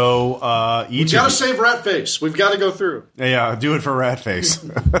 So each We gotta of save Ratface. We've got to go through. yeah, do it for Ratface.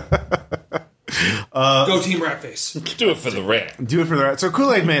 Go Team Ratface. Do it for the rat. Do it for the rat. So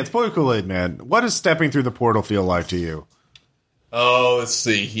Kool-Aid Man, Spoiled Kool-Aid Man, what does stepping through the portal feel like to you? Oh, let's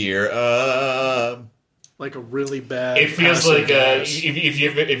see here. Like a really bad. It feels acid like gas.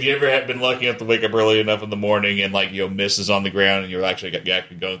 if you ever have been lucky enough to wake up early enough in the morning and like mist is on the ground and you're actually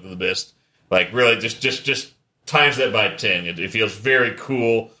going through the mist, like really just times that by 10. It feels very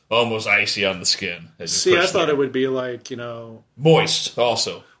cool, almost icy on the skin. See, I thought it would be like moist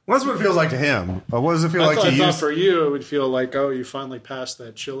also. Well, that's what it feels like to him. What does it feel like to I you? thought for you it would feel like, oh, you finally passed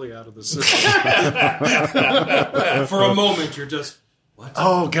that chili out of the system. For a moment, you're just what?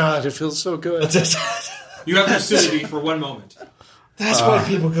 Oh God, it feels so good. You have lucidity for one moment. That's why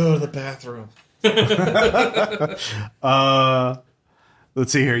people go to the bathroom.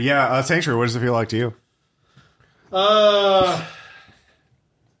 Let's see here. Yeah, Sanctuary, what does it feel like to you?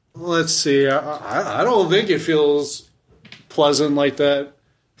 Let's see. I don't think it feels pleasant like that.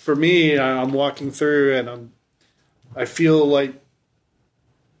 For me, I'm walking through and I feel like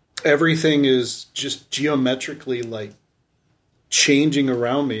everything is just geometrically like changing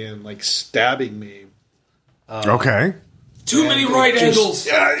around me and like stabbing me. Okay. Too many right angles.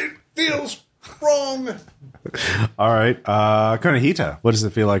 Yeah, it feels wrong. All right. Conejita, what does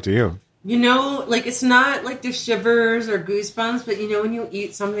it feel like to you? Like it's not like the shivers or goosebumps, but when you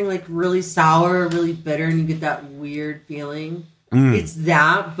eat something like really sour or really bitter and you get that weird feeling, it's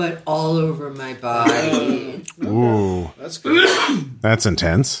that, but all over my body. Ooh. That's good. That's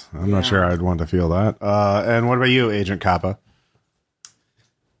intense. I'm not sure I'd want to feel that. And what about you, Agent Kappa?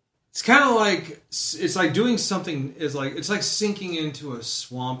 It's kind of like it's like doing something it's like sinking into a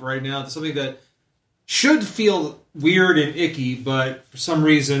swamp right now. Something that should feel weird and icky, but for some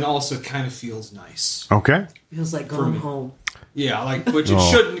reason also kind of feels nice. Okay. Feels like going home. Yeah, which it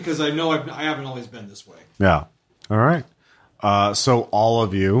shouldn't because I know I haven't always been this way. Yeah. All right. So all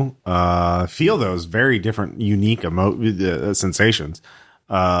of you feel those very different, unique sensations.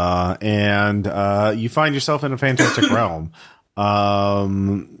 And you find yourself in a fantastic realm.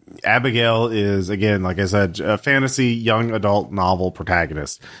 Abigail is, again, like I said, a fantasy young adult novel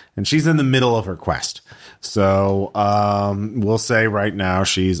protagonist, and she's in the middle of her quest. So we'll say right now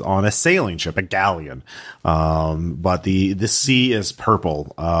she's on a sailing ship, a galleon, but the sea is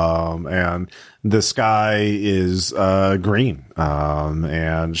purple, and the sky is green,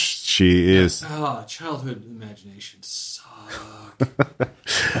 and she is childhood imagination suck.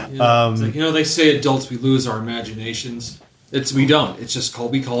 It's like, they say adults, we lose our imaginations. We don't. It's just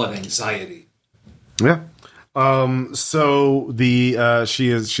we call it anxiety. Yeah. So she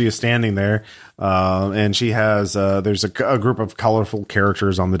is standing there, and she has there's a group of colorful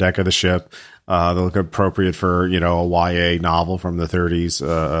characters on the deck of the ship. They look appropriate for a YA novel from the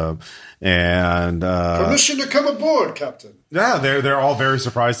 30s. And Permission to come aboard, Captain. Yeah, they're all very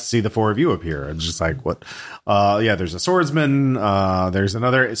surprised to see the four of you appear. It's just like, what? There's a swordsman. There's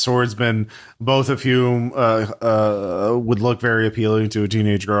another swordsman. Both of whom would look very appealing to a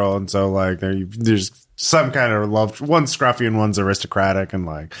teenage girl, and so there's some kind of love. One's scruffy and one's aristocratic, and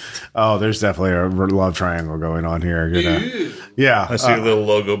there's definitely a love triangle going on here. Yeah, I see a little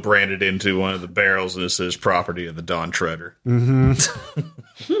logo branded into one of the barrels, and it says "Property of the Dawn Treader." Mm-hmm.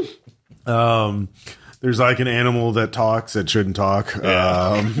 There's like an animal that talks that shouldn't talk.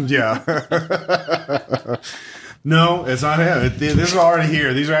 Yeah. No, it's not him. This is already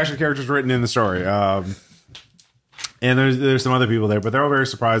here. These are actually characters written in the story. And there's some other people there, but they're all very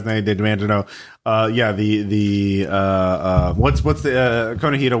surprised. And they demand to know. What's the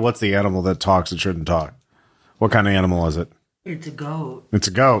Conejita? What's the animal that talks that shouldn't talk? What kind of animal is it? It's a goat. It's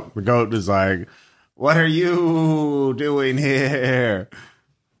a goat. The goat is like, "What are you doing here?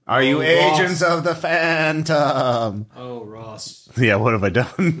 Are you agents of the Phantom?" Oh, Ross. Yeah, what have I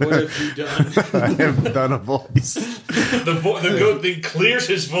done? What have you done? I have done a voice. The goat then clears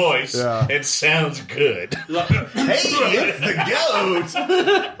his voice and sounds good. Hey, it's the goat.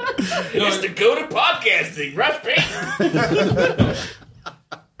 It's the goat of podcasting, Russ Payton.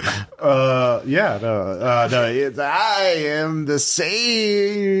 I am the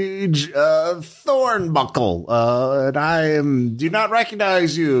Sage of Thornbuckle, and I do not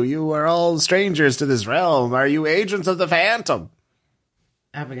recognize you. You are all strangers to this realm. Are you agents of the Phantom?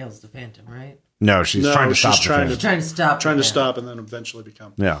 Abigail's the Phantom, right? No, she's trying to stop the Phantom. Trying to stop. Trying to stop and then eventually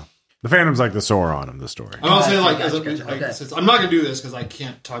become. Yeah. The Phantom's like the Sauron of the story. I'm not saying Gotcha. since I'm not going to do this because I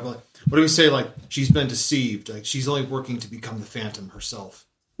can't talk about. What do we say? She's been deceived. She's only working to become the Phantom herself.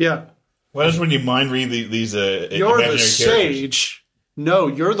 Yeah. What is when you mind read these You're imaginary the sage. No,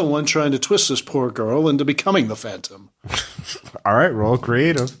 you're the one trying to twist this poor girl into becoming the Phantom. All right, roll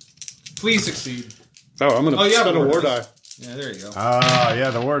creative. Please succeed. Oh, I'm going to spend a war die. Yeah, there you go. Yeah,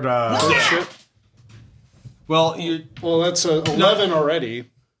 the war die. Oh, shit. Well, that's 11 already.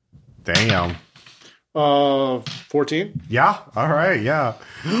 Damn. 14. Yeah. All right. Yeah.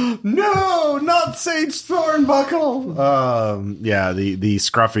 No, not Sage Thornbuckle. Yeah. The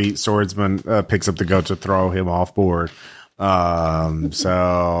scruffy swordsman picks up the goat to throw him off board.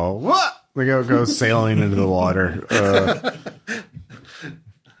 So what? The goat goes sailing into the water.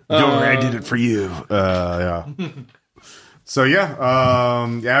 I did it for you. Yeah. So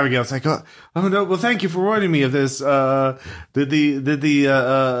Abigail's like, oh no, well, thank you for warning me of this. Did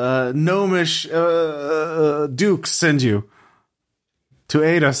the gnomish Duke send you to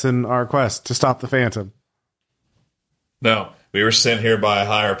aid us in our quest to stop the Phantom? No, we were sent here by a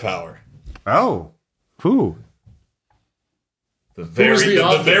higher power. Oh, who? The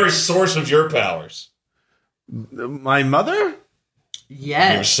very source of your powers. My mother?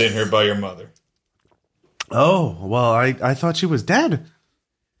 Yes. You were sent here by your mother. Oh, well, I thought she was dead.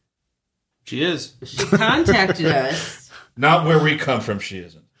 she is. She contacted us. Not where we come from, she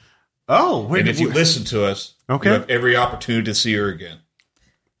isn't. Oh, wait. And if you listen to us, Okay. you have every opportunity to see her again.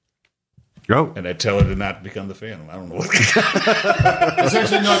 Oh. And I tell her to not become the Phantom. I don't know what.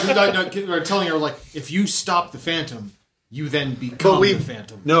 Essentially, no, we're telling her, like, if you stop the Phantom, you then become the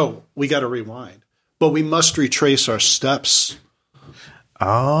Phantom. No, we got to rewind. But we must retrace our steps.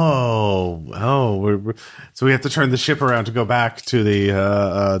 Oh. So we have to turn the ship around to go back to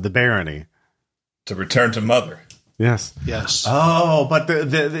the barony. To return to Mother. Yes. Yes. Oh, but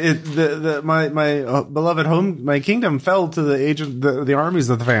my beloved home, my kingdom fell to the armies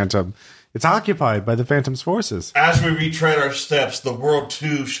of the Phantom. It's occupied by the Phantom's forces. As we retread our steps, the world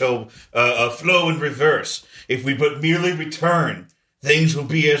too shall flow in reverse. If we but merely return, things will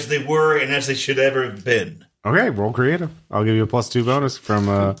be as they were and as they should ever have been. Okay, roll creative. I'll give you a +2 bonus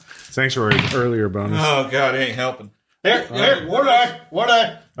from Sanctuary's earlier bonus. Oh, God, it ain't helping. Here, war die.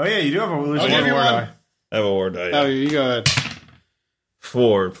 Oh, yeah, you do have a lose I'll give you war one. die. I have a war die. Oh, you go ahead.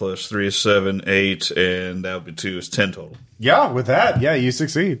 4 plus 3 is 7, 8, and that would be 2 is 10 total. Yeah, with that, you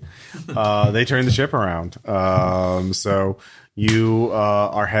succeed. They turn the ship around. So you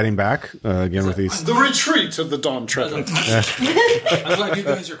are heading back again with these. The retreat of the Dawn Treader. I'm glad you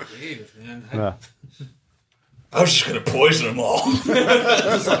guys are creative, man. I was just going to poison them all.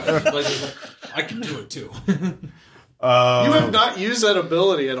 I can do it too. You have not used that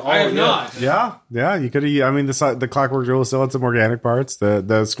ability at all. I have not. Yeah, you could have. I mean, the Clockwork Jewel still had some organic parts.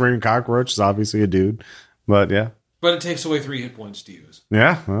 The Screaming Cockroach is obviously a dude, but yeah. But it takes away 3 hit points to use.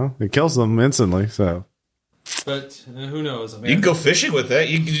 Yeah, well, it kills them instantly, so. But who knows? I mean, You can go fishing with that.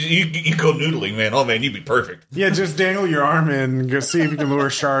 You go noodling, man. Oh, man, you'd be perfect. Yeah, just dangle your arm in and go see if you can lure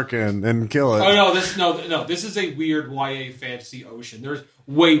a shark and kill it. Oh no! This is a weird YA fantasy ocean. There's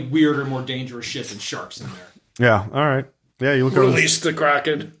way weirder, more dangerous shit than sharks in there. Yeah, all right. Yeah, you look over. Release the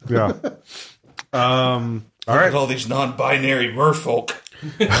Kraken. Yeah. All Look right. at all these non-binary merfolk.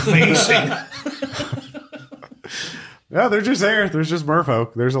 Amazing. Yeah, they're just there. There's just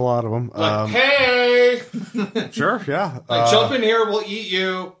merfolk. There's a lot of them. Hey! Sure, yeah. Jump in here, we'll eat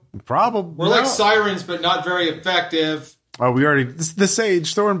you. Probably. We're like sirens, but not very effective. Oh, we already. The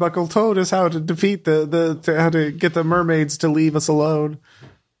sage Thornbuckle told us how to defeat how to get the mermaids to leave us alone.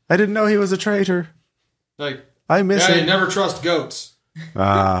 I didn't know he was a traitor. Like, I miss yeah, it. never trust goats.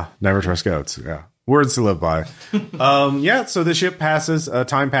 Never trust goats. Yeah. Words to live by. So the ship passes,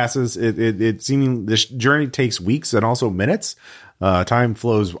 time passes. It seeming this journey takes weeks and also minutes. Time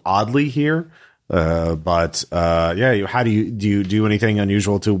flows oddly here. How do you do anything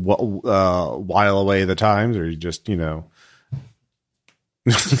unusual to while away the times, or you just,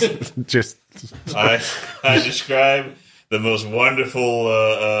 just I describe the most wonderful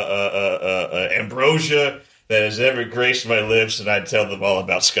ambrosia that has ever graced my lips, and I tell them all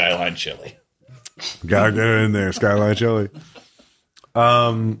about Skyline Chili. gotta get it in there, Skyline Chili.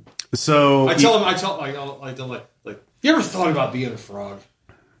 So I tell them, you ever thought about being a frog?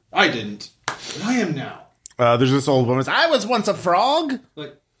 I didn't, but I am now. there's this old woman. I was once a frog.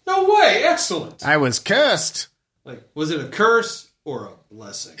 Like, no way, excellent. I was cursed. Like, was it a curse or a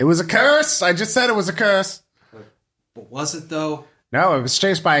blessing? It was a curse. I just said it was a curse. Like, but was it though? No, I was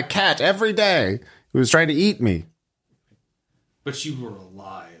chased by a cat every day who was trying to eat me. But you were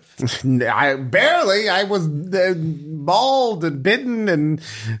alive. I barely. I was mauled and bitten and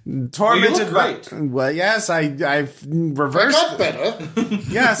tormented. Well, you look great. Well, yes, I've reversed. I got better.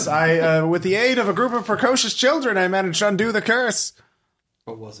 Yes, I with the aid of a group of precocious children, I managed to undo the curse.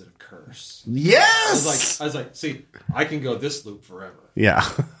 But was it a curse? Yes! I was like, see, I can go this loop forever. Yeah.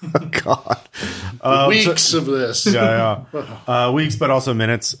 God. Weeks of this. Yeah. Weeks, but also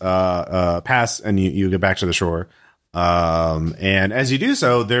minutes pass, and you get back to the shore. And as you do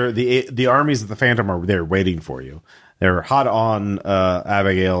so, the armies of the Phantom are there waiting for you. They're hot on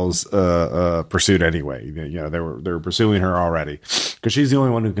Abigail's pursuit anyway. You know, they were pursuing her already because she's the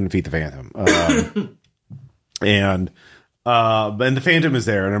only one who can defeat the Phantom. And the Phantom is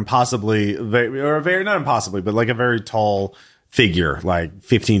there, and not impossibly, but like a very tall figure, like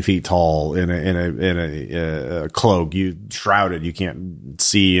 15 feet tall, in a cloak. You shrouded, you can't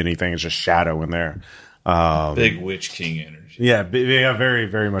see anything. It's just shadow in there. Big Witch King energy. Yeah, very,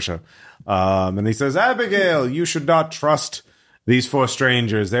 very much so. And he says, Abigail, you should not trust these four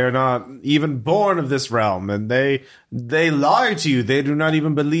strangers. They are not even born of this realm, and they lie to you. They do not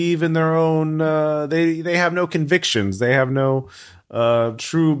even believe in their own. They have no convictions. They have no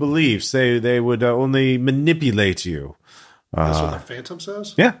true beliefs. They would only manipulate you. That's what the Phantom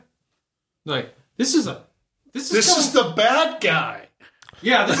says? Yeah. Like, this is the bad guy.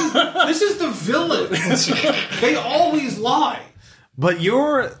 Yeah, this is the villain. They always lie. But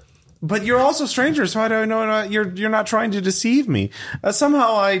you're also strangers, so I don't know. You're not trying to deceive me.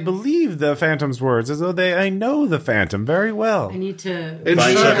 Somehow I believe the Phantom's words, as though I know the Phantom very well. I need to Find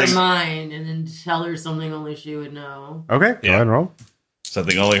read something. her mind and then tell her something only she would know. Okay, go ahead and roll.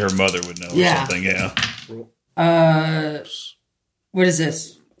 Something only her mother would know. Yeah. Or something, yeah. What is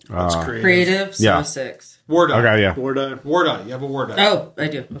this? That's creative. Creative, so Yeah. 6. War die. Okay, yeah. War die. War die. You have a war die. Oh, I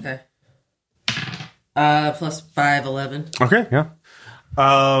do. Okay. Plus 5, 11. Okay, yeah.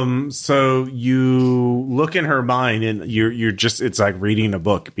 So you look in her mind, and you're just, it's like reading a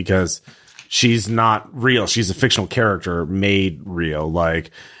book, because she's not real. She's a fictional character made real.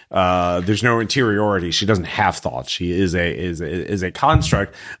 Like, there's no interiority. She doesn't have thoughts. She is a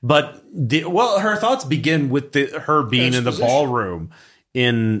construct. But her thoughts begin with her being in the ballroom.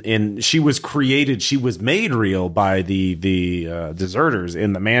 She was created. She was made real by the deserters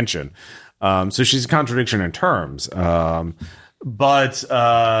in the mansion. So she's a contradiction in terms.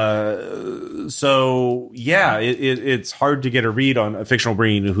 So yeah, it's hard to get a read on a fictional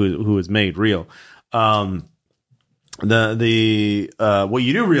being who is made real. What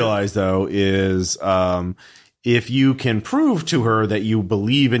you do realize, though, is if you can prove to her that you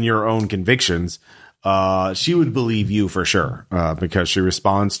believe in your own convictions, she would believe you for sure, because she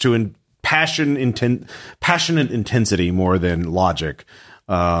responds to passionate intensity more than logic.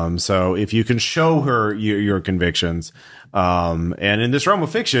 So if you can show her your convictions, and in this realm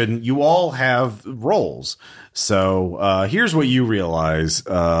of fiction, you all have roles. So here's what you realize,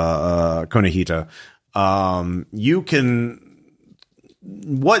 Conejita. You can.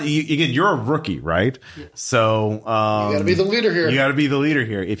 You're a rookie, right? Yeah. So you got to be the leader here. You got to be the leader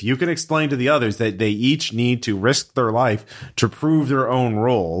here. If you can explain to the others that they each need to risk their life to prove their own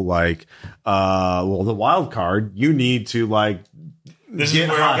role, like, the wild card, you need to This is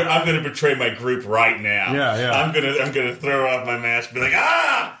where I'm going to betray my group right now. Yeah. I'm going to throw off my mask and be like,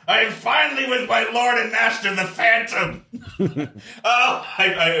 I am finally with my lord and master, the Phantom.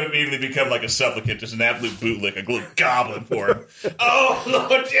 I immediately become like a supplicant, just an absolute bootlick, a little goblin for him. Oh,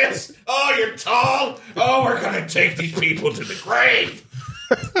 Lord, yes. Oh, you're tall. Oh, we're going to take these people to the grave.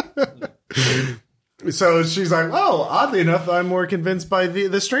 So she's like, well, oddly enough, I'm more convinced by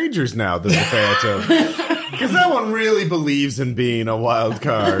the strangers now than the Phantom. Because that one really believes in being a wild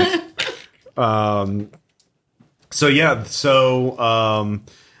card.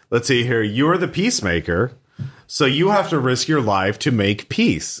 Let's see here. You're the peacemaker, so you have to risk your life to make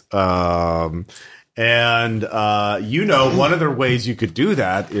peace. One of the ways you could do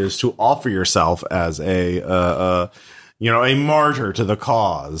that is to offer yourself as a martyr to the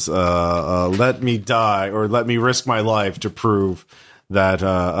cause. Let me die, or let me risk my life to prove that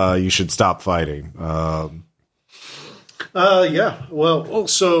you should stop fighting. Yeah. Well,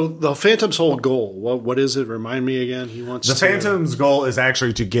 so the Phantom's whole goal, what is it? Remind me again. The Phantom's goal is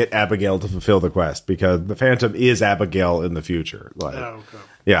actually to get Abigail to fulfill the quest, because the Phantom is Abigail in the future. Okay.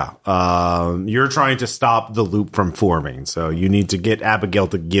 Yeah. You're trying to stop the loop from forming, so you need to get Abigail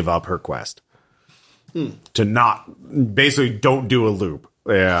to give up her quest. To don't do a loop.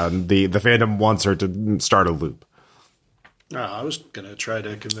 And the Phantom wants her to start a loop. I was going to try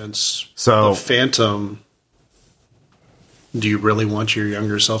to convince the Phantom, do you really want your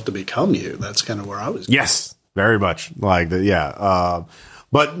younger self to become you? That's kind of where I was going. Yes, very much. But no,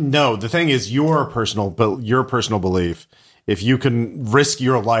 the thing is your personal belief. If you can risk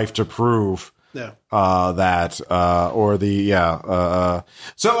your life to prove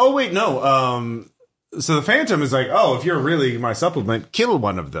So the Phantom is like, oh, if you're really my supplement, kill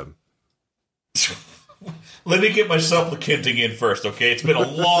one of them. Let me get my supplicanting in first, okay? It's been a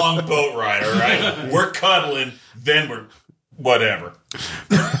long boat ride, all right? We're cuddling, then we're whatever.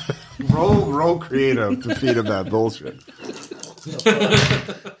 Roll creative to feed him that bullshit.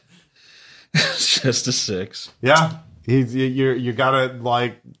 Just a 6. Yeah. You gotta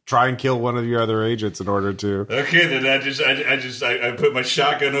like try and kill one of your other agents in order to. Okay, then I put my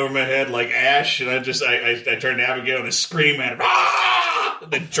shotgun over my head like Ash, and I turn to Abigail and I scream at him, ah!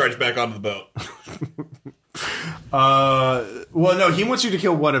 And then charge back onto the boat. Well, no, he wants you to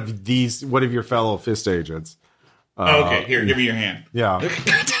kill one of your fellow fist agents. Okay, here, give me your hand. Yeah.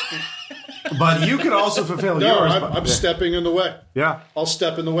 But you could also fulfill yours. I'm stepping in the way. Yeah. I'll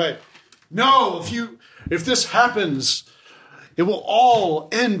step in the way. No, if this happens, it will all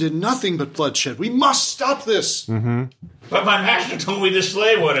end in nothing but bloodshed. We must stop this. Mm-hmm. But my master told me to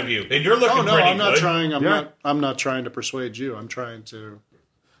slay one of you, and you're looking pretty I'm not good. trying. I'm not trying to persuade you. I'm trying to.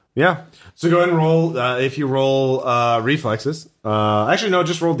 Yeah. So go ahead and roll. If you roll reflexes, actually no,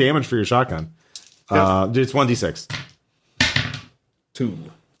 just roll damage for your shotgun. It's 1d6. 2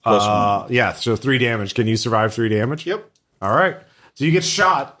 plus 1. Yeah. So 3 damage. Can you survive 3 damage? Yep. All right. So you get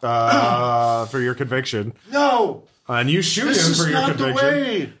shot for your conviction. No. And you shoot This him is for your not conviction. the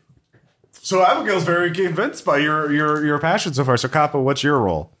way. So Abigail's very convinced by your passion so far. So Kappa, what's your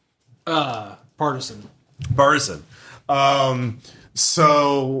role? Partisan. Partisan.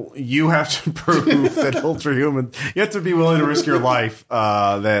 So you have to prove that ultrahumans. You have to be willing to risk your life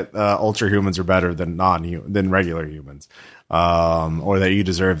that ultrahumans are better than regular humans, or that you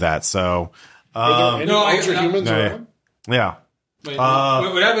deserve that. So Are there any ultrahumans no, around? yeah. Wait,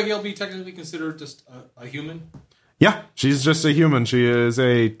 would Abigail be technically considered just a human? Yeah, she's just a human. She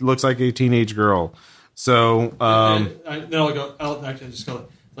looks like a teenage girl. So, then I just go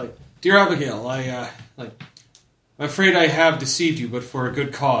like, dear Abigail, I'm afraid I have deceived you, but for a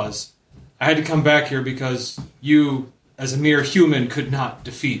good cause. I had to come back here because you, as a mere human, could not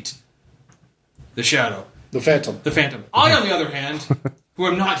defeat the Shadow, The Phantom. the Phantom. I, on the other hand, who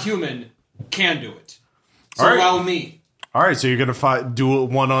am not human, can do it. So All right. allow me. all right. So you're gonna fight duel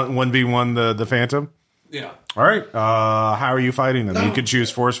 1v1 the Phantom. Yeah. All right. How are you fighting them? You could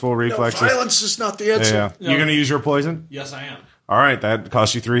choose forceful reflexes. Violence is not the answer. Yeah. No. You're gonna use your poison. Yes, I am. All right. That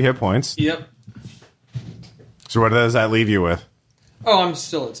costs you 3 hit points. Yep. So what does that leave you with? Oh, I'm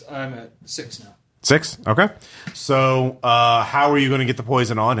at 6 now. 6? Okay. So how are you going to get the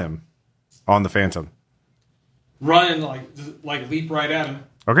poison on him? On the Phantom? Run and like leap right at him.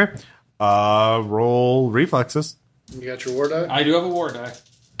 Okay. Roll reflexes. You got your war die? I do have a war die.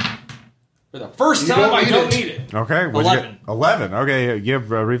 For the first You time, don't I need don't it. need it. Okay. What'd you get? 11. 11. Okay. You have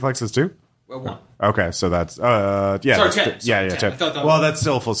reflexes too? Well, 1. Okay. So that's, yeah. Sorry, that's 10. good. Yeah, 10. 10. I thought that Well, was- that's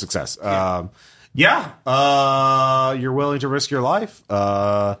still a full success. Yeah. You're willing to risk your life.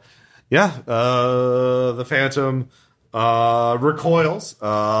 The Phantom recoils.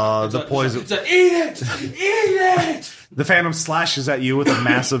 The poison. It's a, eat it! Eat it! The Phantom slashes at you with a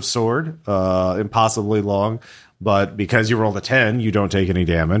massive sword, impossibly long. But because you rolled a 10, you don't take any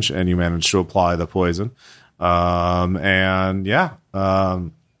damage, and you manage to apply the poison.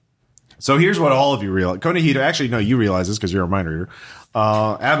 So here's what all of you realize. Coneja, actually, no, you realize this because you're a mind reader.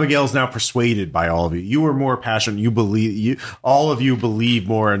 Abigail's now persuaded by all of you. You are more passionate. All of you believe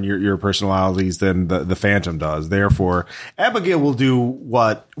more in your personalities than the Phantom does. Therefore, Abigail will do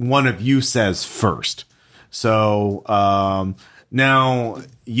what one of you says first. So, now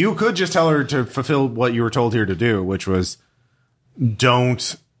you could just tell her to fulfill what you were told here to do, which was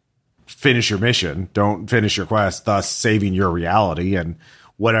don't finish your mission. Don't finish your quest, thus saving your reality and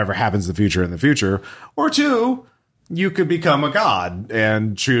whatever happens in the future. Or 2, you could become a god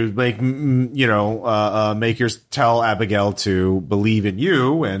and tell Abigail to believe in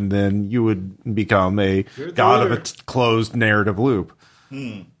you, and then you would become a god of a closed narrative loop.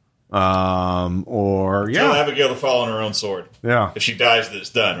 Tell Abigail to fall on her own sword. Yeah. If she dies, then it's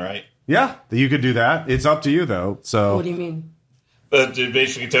done, right? Yeah, you could do that. It's up to you, though. So What do you mean? But to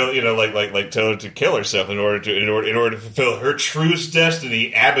basically tell tell her to kill herself in order to fulfill her truest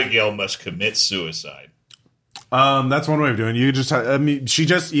destiny, Abigail must commit suicide. that's one way of doing it. You just, she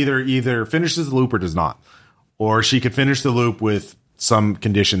just either finishes the loop or does not, or she could finish the loop with some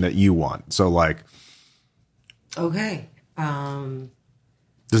condition that you want. So, Okay.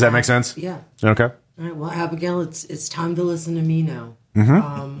 does that make sense? Yeah. Okay. All right. Well, Abigail, it's time to listen to me now.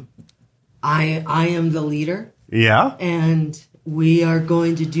 Mm-hmm. I am the leader, Yeah. and we are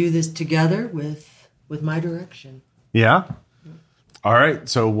going to do this together with my direction. Yeah. All right.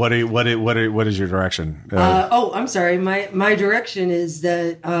 So what is your direction? I'm sorry. My direction is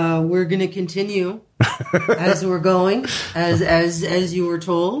that we're going to continue as we're going, as you were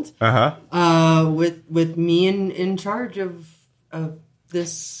told. With me in charge of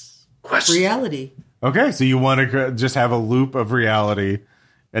this reality. Okay, so you want to just have a loop of reality,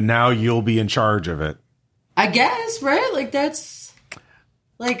 and now you'll be in charge of it. I guess, right? Like that's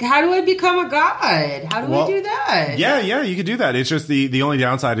like, how do I become a god? How do I do that? Yeah, you could do that. It's just the only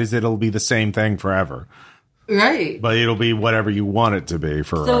downside is it'll be the same thing forever. Right. But it'll be whatever you want it to be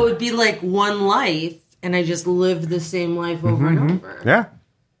forever. So it would be like one life, and I just live the same life over and over. Yeah.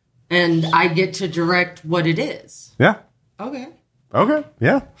 And I get to direct what it is. Yeah. Okay.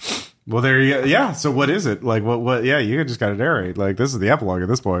 Yeah. Well, there you go. Yeah. So what is it? Like, what, yeah, you just got to narrate. Like, this is the epilogue at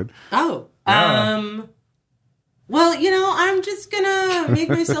this point. Oh. Yeah. Well, I'm just going to make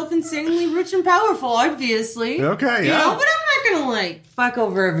myself insanely rich and powerful, obviously. Okay, yeah. But I'm not going to, fuck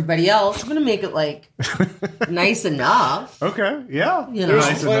over everybody else. I'm going to make it, nice enough. Okay, yeah. There's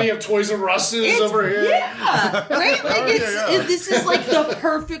Nice plenty enough. of Toys R Us's over here. Yeah, right? Like, this is, the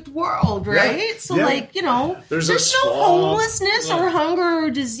perfect world, right? Yeah. So, Yeah. There's no a swamp. homelessness or hunger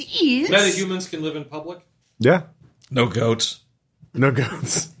or disease. None of humans can live in public. Yeah. No goats. No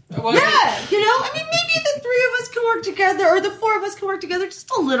guns. Well, Yeah, maybe the three of us can work together, or the four of us can work together just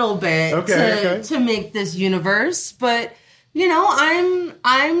a little bit to make this universe. But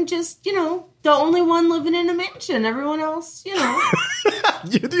I'm just the only one living in a mansion. Everyone else, You're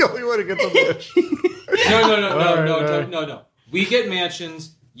the only one who gets a mansion. No. We get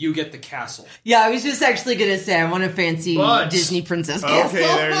mansions. You get the castle. Yeah, I was just actually gonna say I want a fancy Disney princess castle. Okay,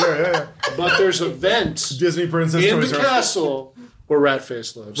 there you go. Yeah. But there's a vent Disney princess in the Toys R Us. castle where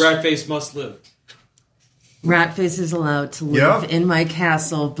Ratface lives. Ratface must live. Ratface is allowed to live in my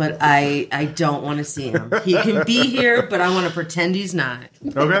castle, but I don't want to see him. He can be here, but I want to pretend he's not.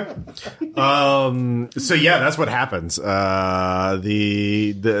 Okay. So yeah, that's what happens. Now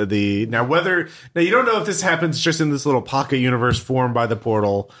you don't know if this happens just in this little pocket universe formed by the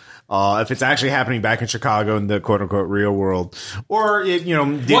portal, if it's actually happening back in Chicago in the quote unquote real world, or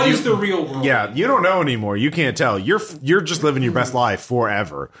What is the real world? Yeah, you don't know anymore. You can't tell. You're just living your best life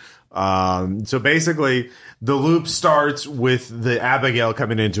forever. So basically, the loop starts with the Abigail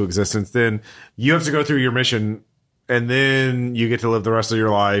coming into existence. Then you have to go through your mission, and then you get to live the rest of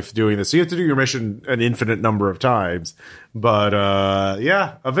your life doing this. So you have to do your mission an infinite number of times. But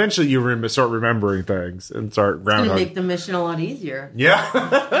eventually you start remembering things and start It's going to grounding. make the mission a lot easier.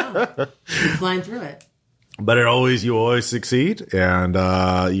 Yeah. Keep flying through it. But you always succeed, and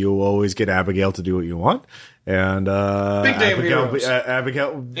you always get Abigail to do what you want. And Big damn heroes.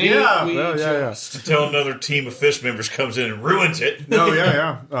 Abigail, Until another team of fish members comes in and ruins it.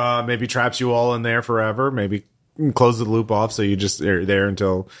 Maybe traps you all in there forever. Maybe close the loop off so you just are there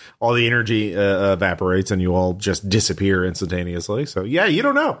until all the energy evaporates and you all just disappear instantaneously. So yeah, you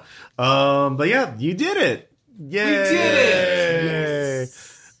don't know. But yeah, you did it. Yay. We did it. Yes.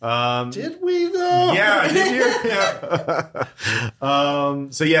 Did we though? Yeah, did you? Yeah.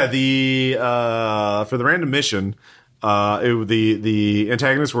 So yeah, for the random mission, the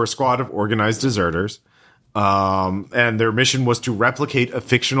antagonists were a squad of organized deserters, and their mission was to replicate a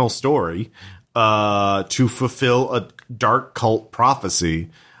fictional story, to fulfill a dark cult prophecy,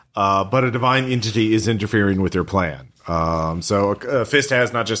 but a divine entity is interfering with their plan. So Fist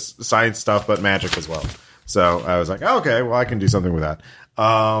has not just science stuff, but magic as well. So I was like, okay, well, I can do something with that.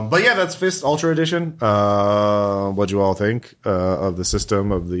 But yeah, that's Fist Ultra Edition. What'd you all think of the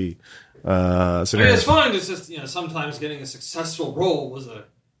system of the scenario? It's fun. It's just sometimes getting a successful roll was a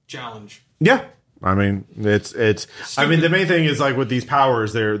challenge. Yeah, I mean it's. I mean the main thing is like with these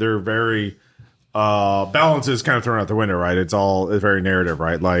powers, they're very balance is kind of thrown out the window, right? It's very narrative,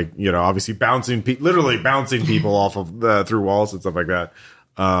 right? Like obviously literally bouncing people off of through walls and stuff like that.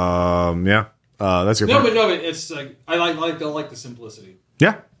 That's your point. But it's like I like the simplicity.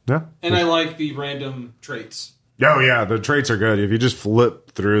 Yeah. And I like the random traits. Oh yeah, the traits are good. If you just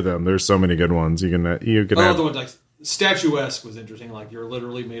flip through them, there's so many good ones. You can I have. love the ones like statuesque was interesting. Like you're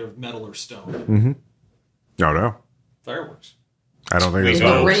literally made of metal or stone. Mm-hmm. Oh no, Fireworks. I don't think We it's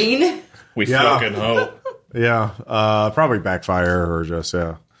hope. Rain. We fucking hope. Yeah, probably backfire or just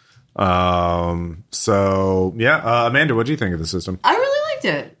yeah. So yeah, Amanda, what do you think of the system? I really liked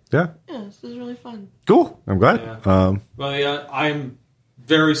it. Yeah, This was really fun. cool. I'm glad. Yeah. Well, yeah, I'm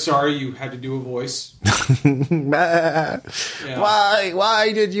very sorry you had to do a voice. Yeah.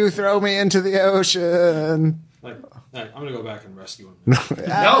 Why did you throw me into the ocean? Like, I'm gonna go back and rescue him.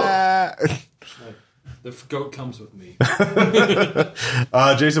 No. The goat comes with me.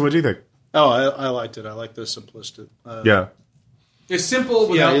 Jason, what do you think? Oh, I liked it. I like the simplistic. Yeah. It's simple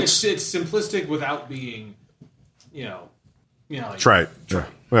without Yeah, it's simplistic without being, You know, like, Trite. Yeah.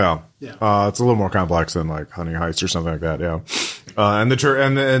 Well, Yeah. it's a little more complex than like hunting heist or something like that. Yeah. And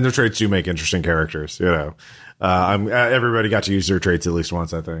the traits do make interesting characters. You know, everybody got to use their traits at least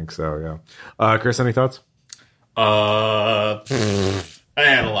once, I think. So yeah. Chris, any thoughts? I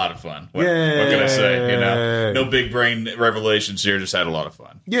had a lot of fun. What can I say? You know, no big brain revelations here. Just had a lot of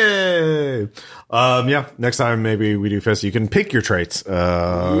fun. Yay! Yeah. Next time, maybe we do Fist. You can pick your traits.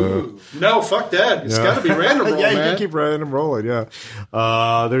 No, fuck that. It's got to be random roll, Yeah, you man. can keep random rolling.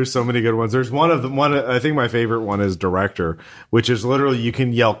 Yeah. There's so many good ones. There's one. I think my favorite one is director, which is literally you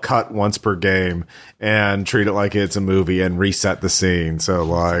can yell cut once per game and treat it like it's a movie and reset the scene. So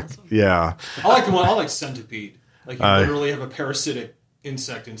like, yeah. I like the one. I like centipede. Like you literally have a parasitic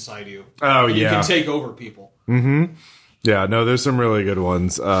insect inside you. Oh, and yeah. You can take over people. Mm-hmm. Yeah, no, there's some really good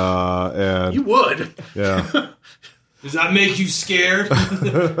ones. And You would. yeah. Does that make you scared? But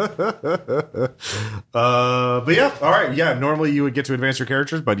yeah, all right. Yeah, normally you would get to advance your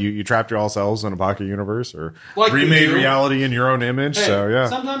characters, but you trapped yourselves in a pocket universe or Like we remade do. reality in your own image. Hey, so yeah,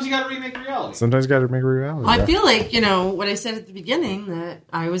 sometimes you got to remake reality. sometimes you got to make reality. I yeah. feel like, what I said at the beginning, that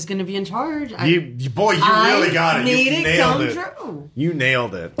I was going to be in charge. You really got it. Made You it nailed come it. true. You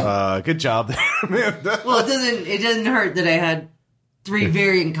nailed it. Good job there, man. Well, it doesn't hurt that I had 3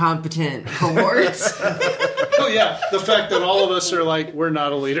 very incompetent cohorts. Oh, yeah. The fact that all of us are like, we're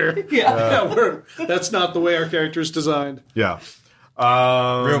not a leader. Yeah. That's not the way our character's designed. Yeah.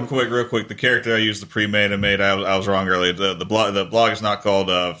 Real quick. The character I used, the pre-made, I was wrong earlier. The blog is not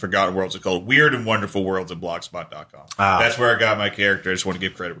called Forgotten Worlds. It's called Weird and Wonderful Worlds at blogspot.com. That's where I got my character. I just want to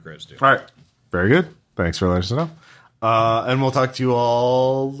give credit where credit's due. All right. Very good. Thanks for letting us know. And we'll talk to you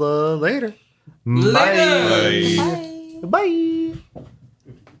all later. Later. Bye. Bye. Bye.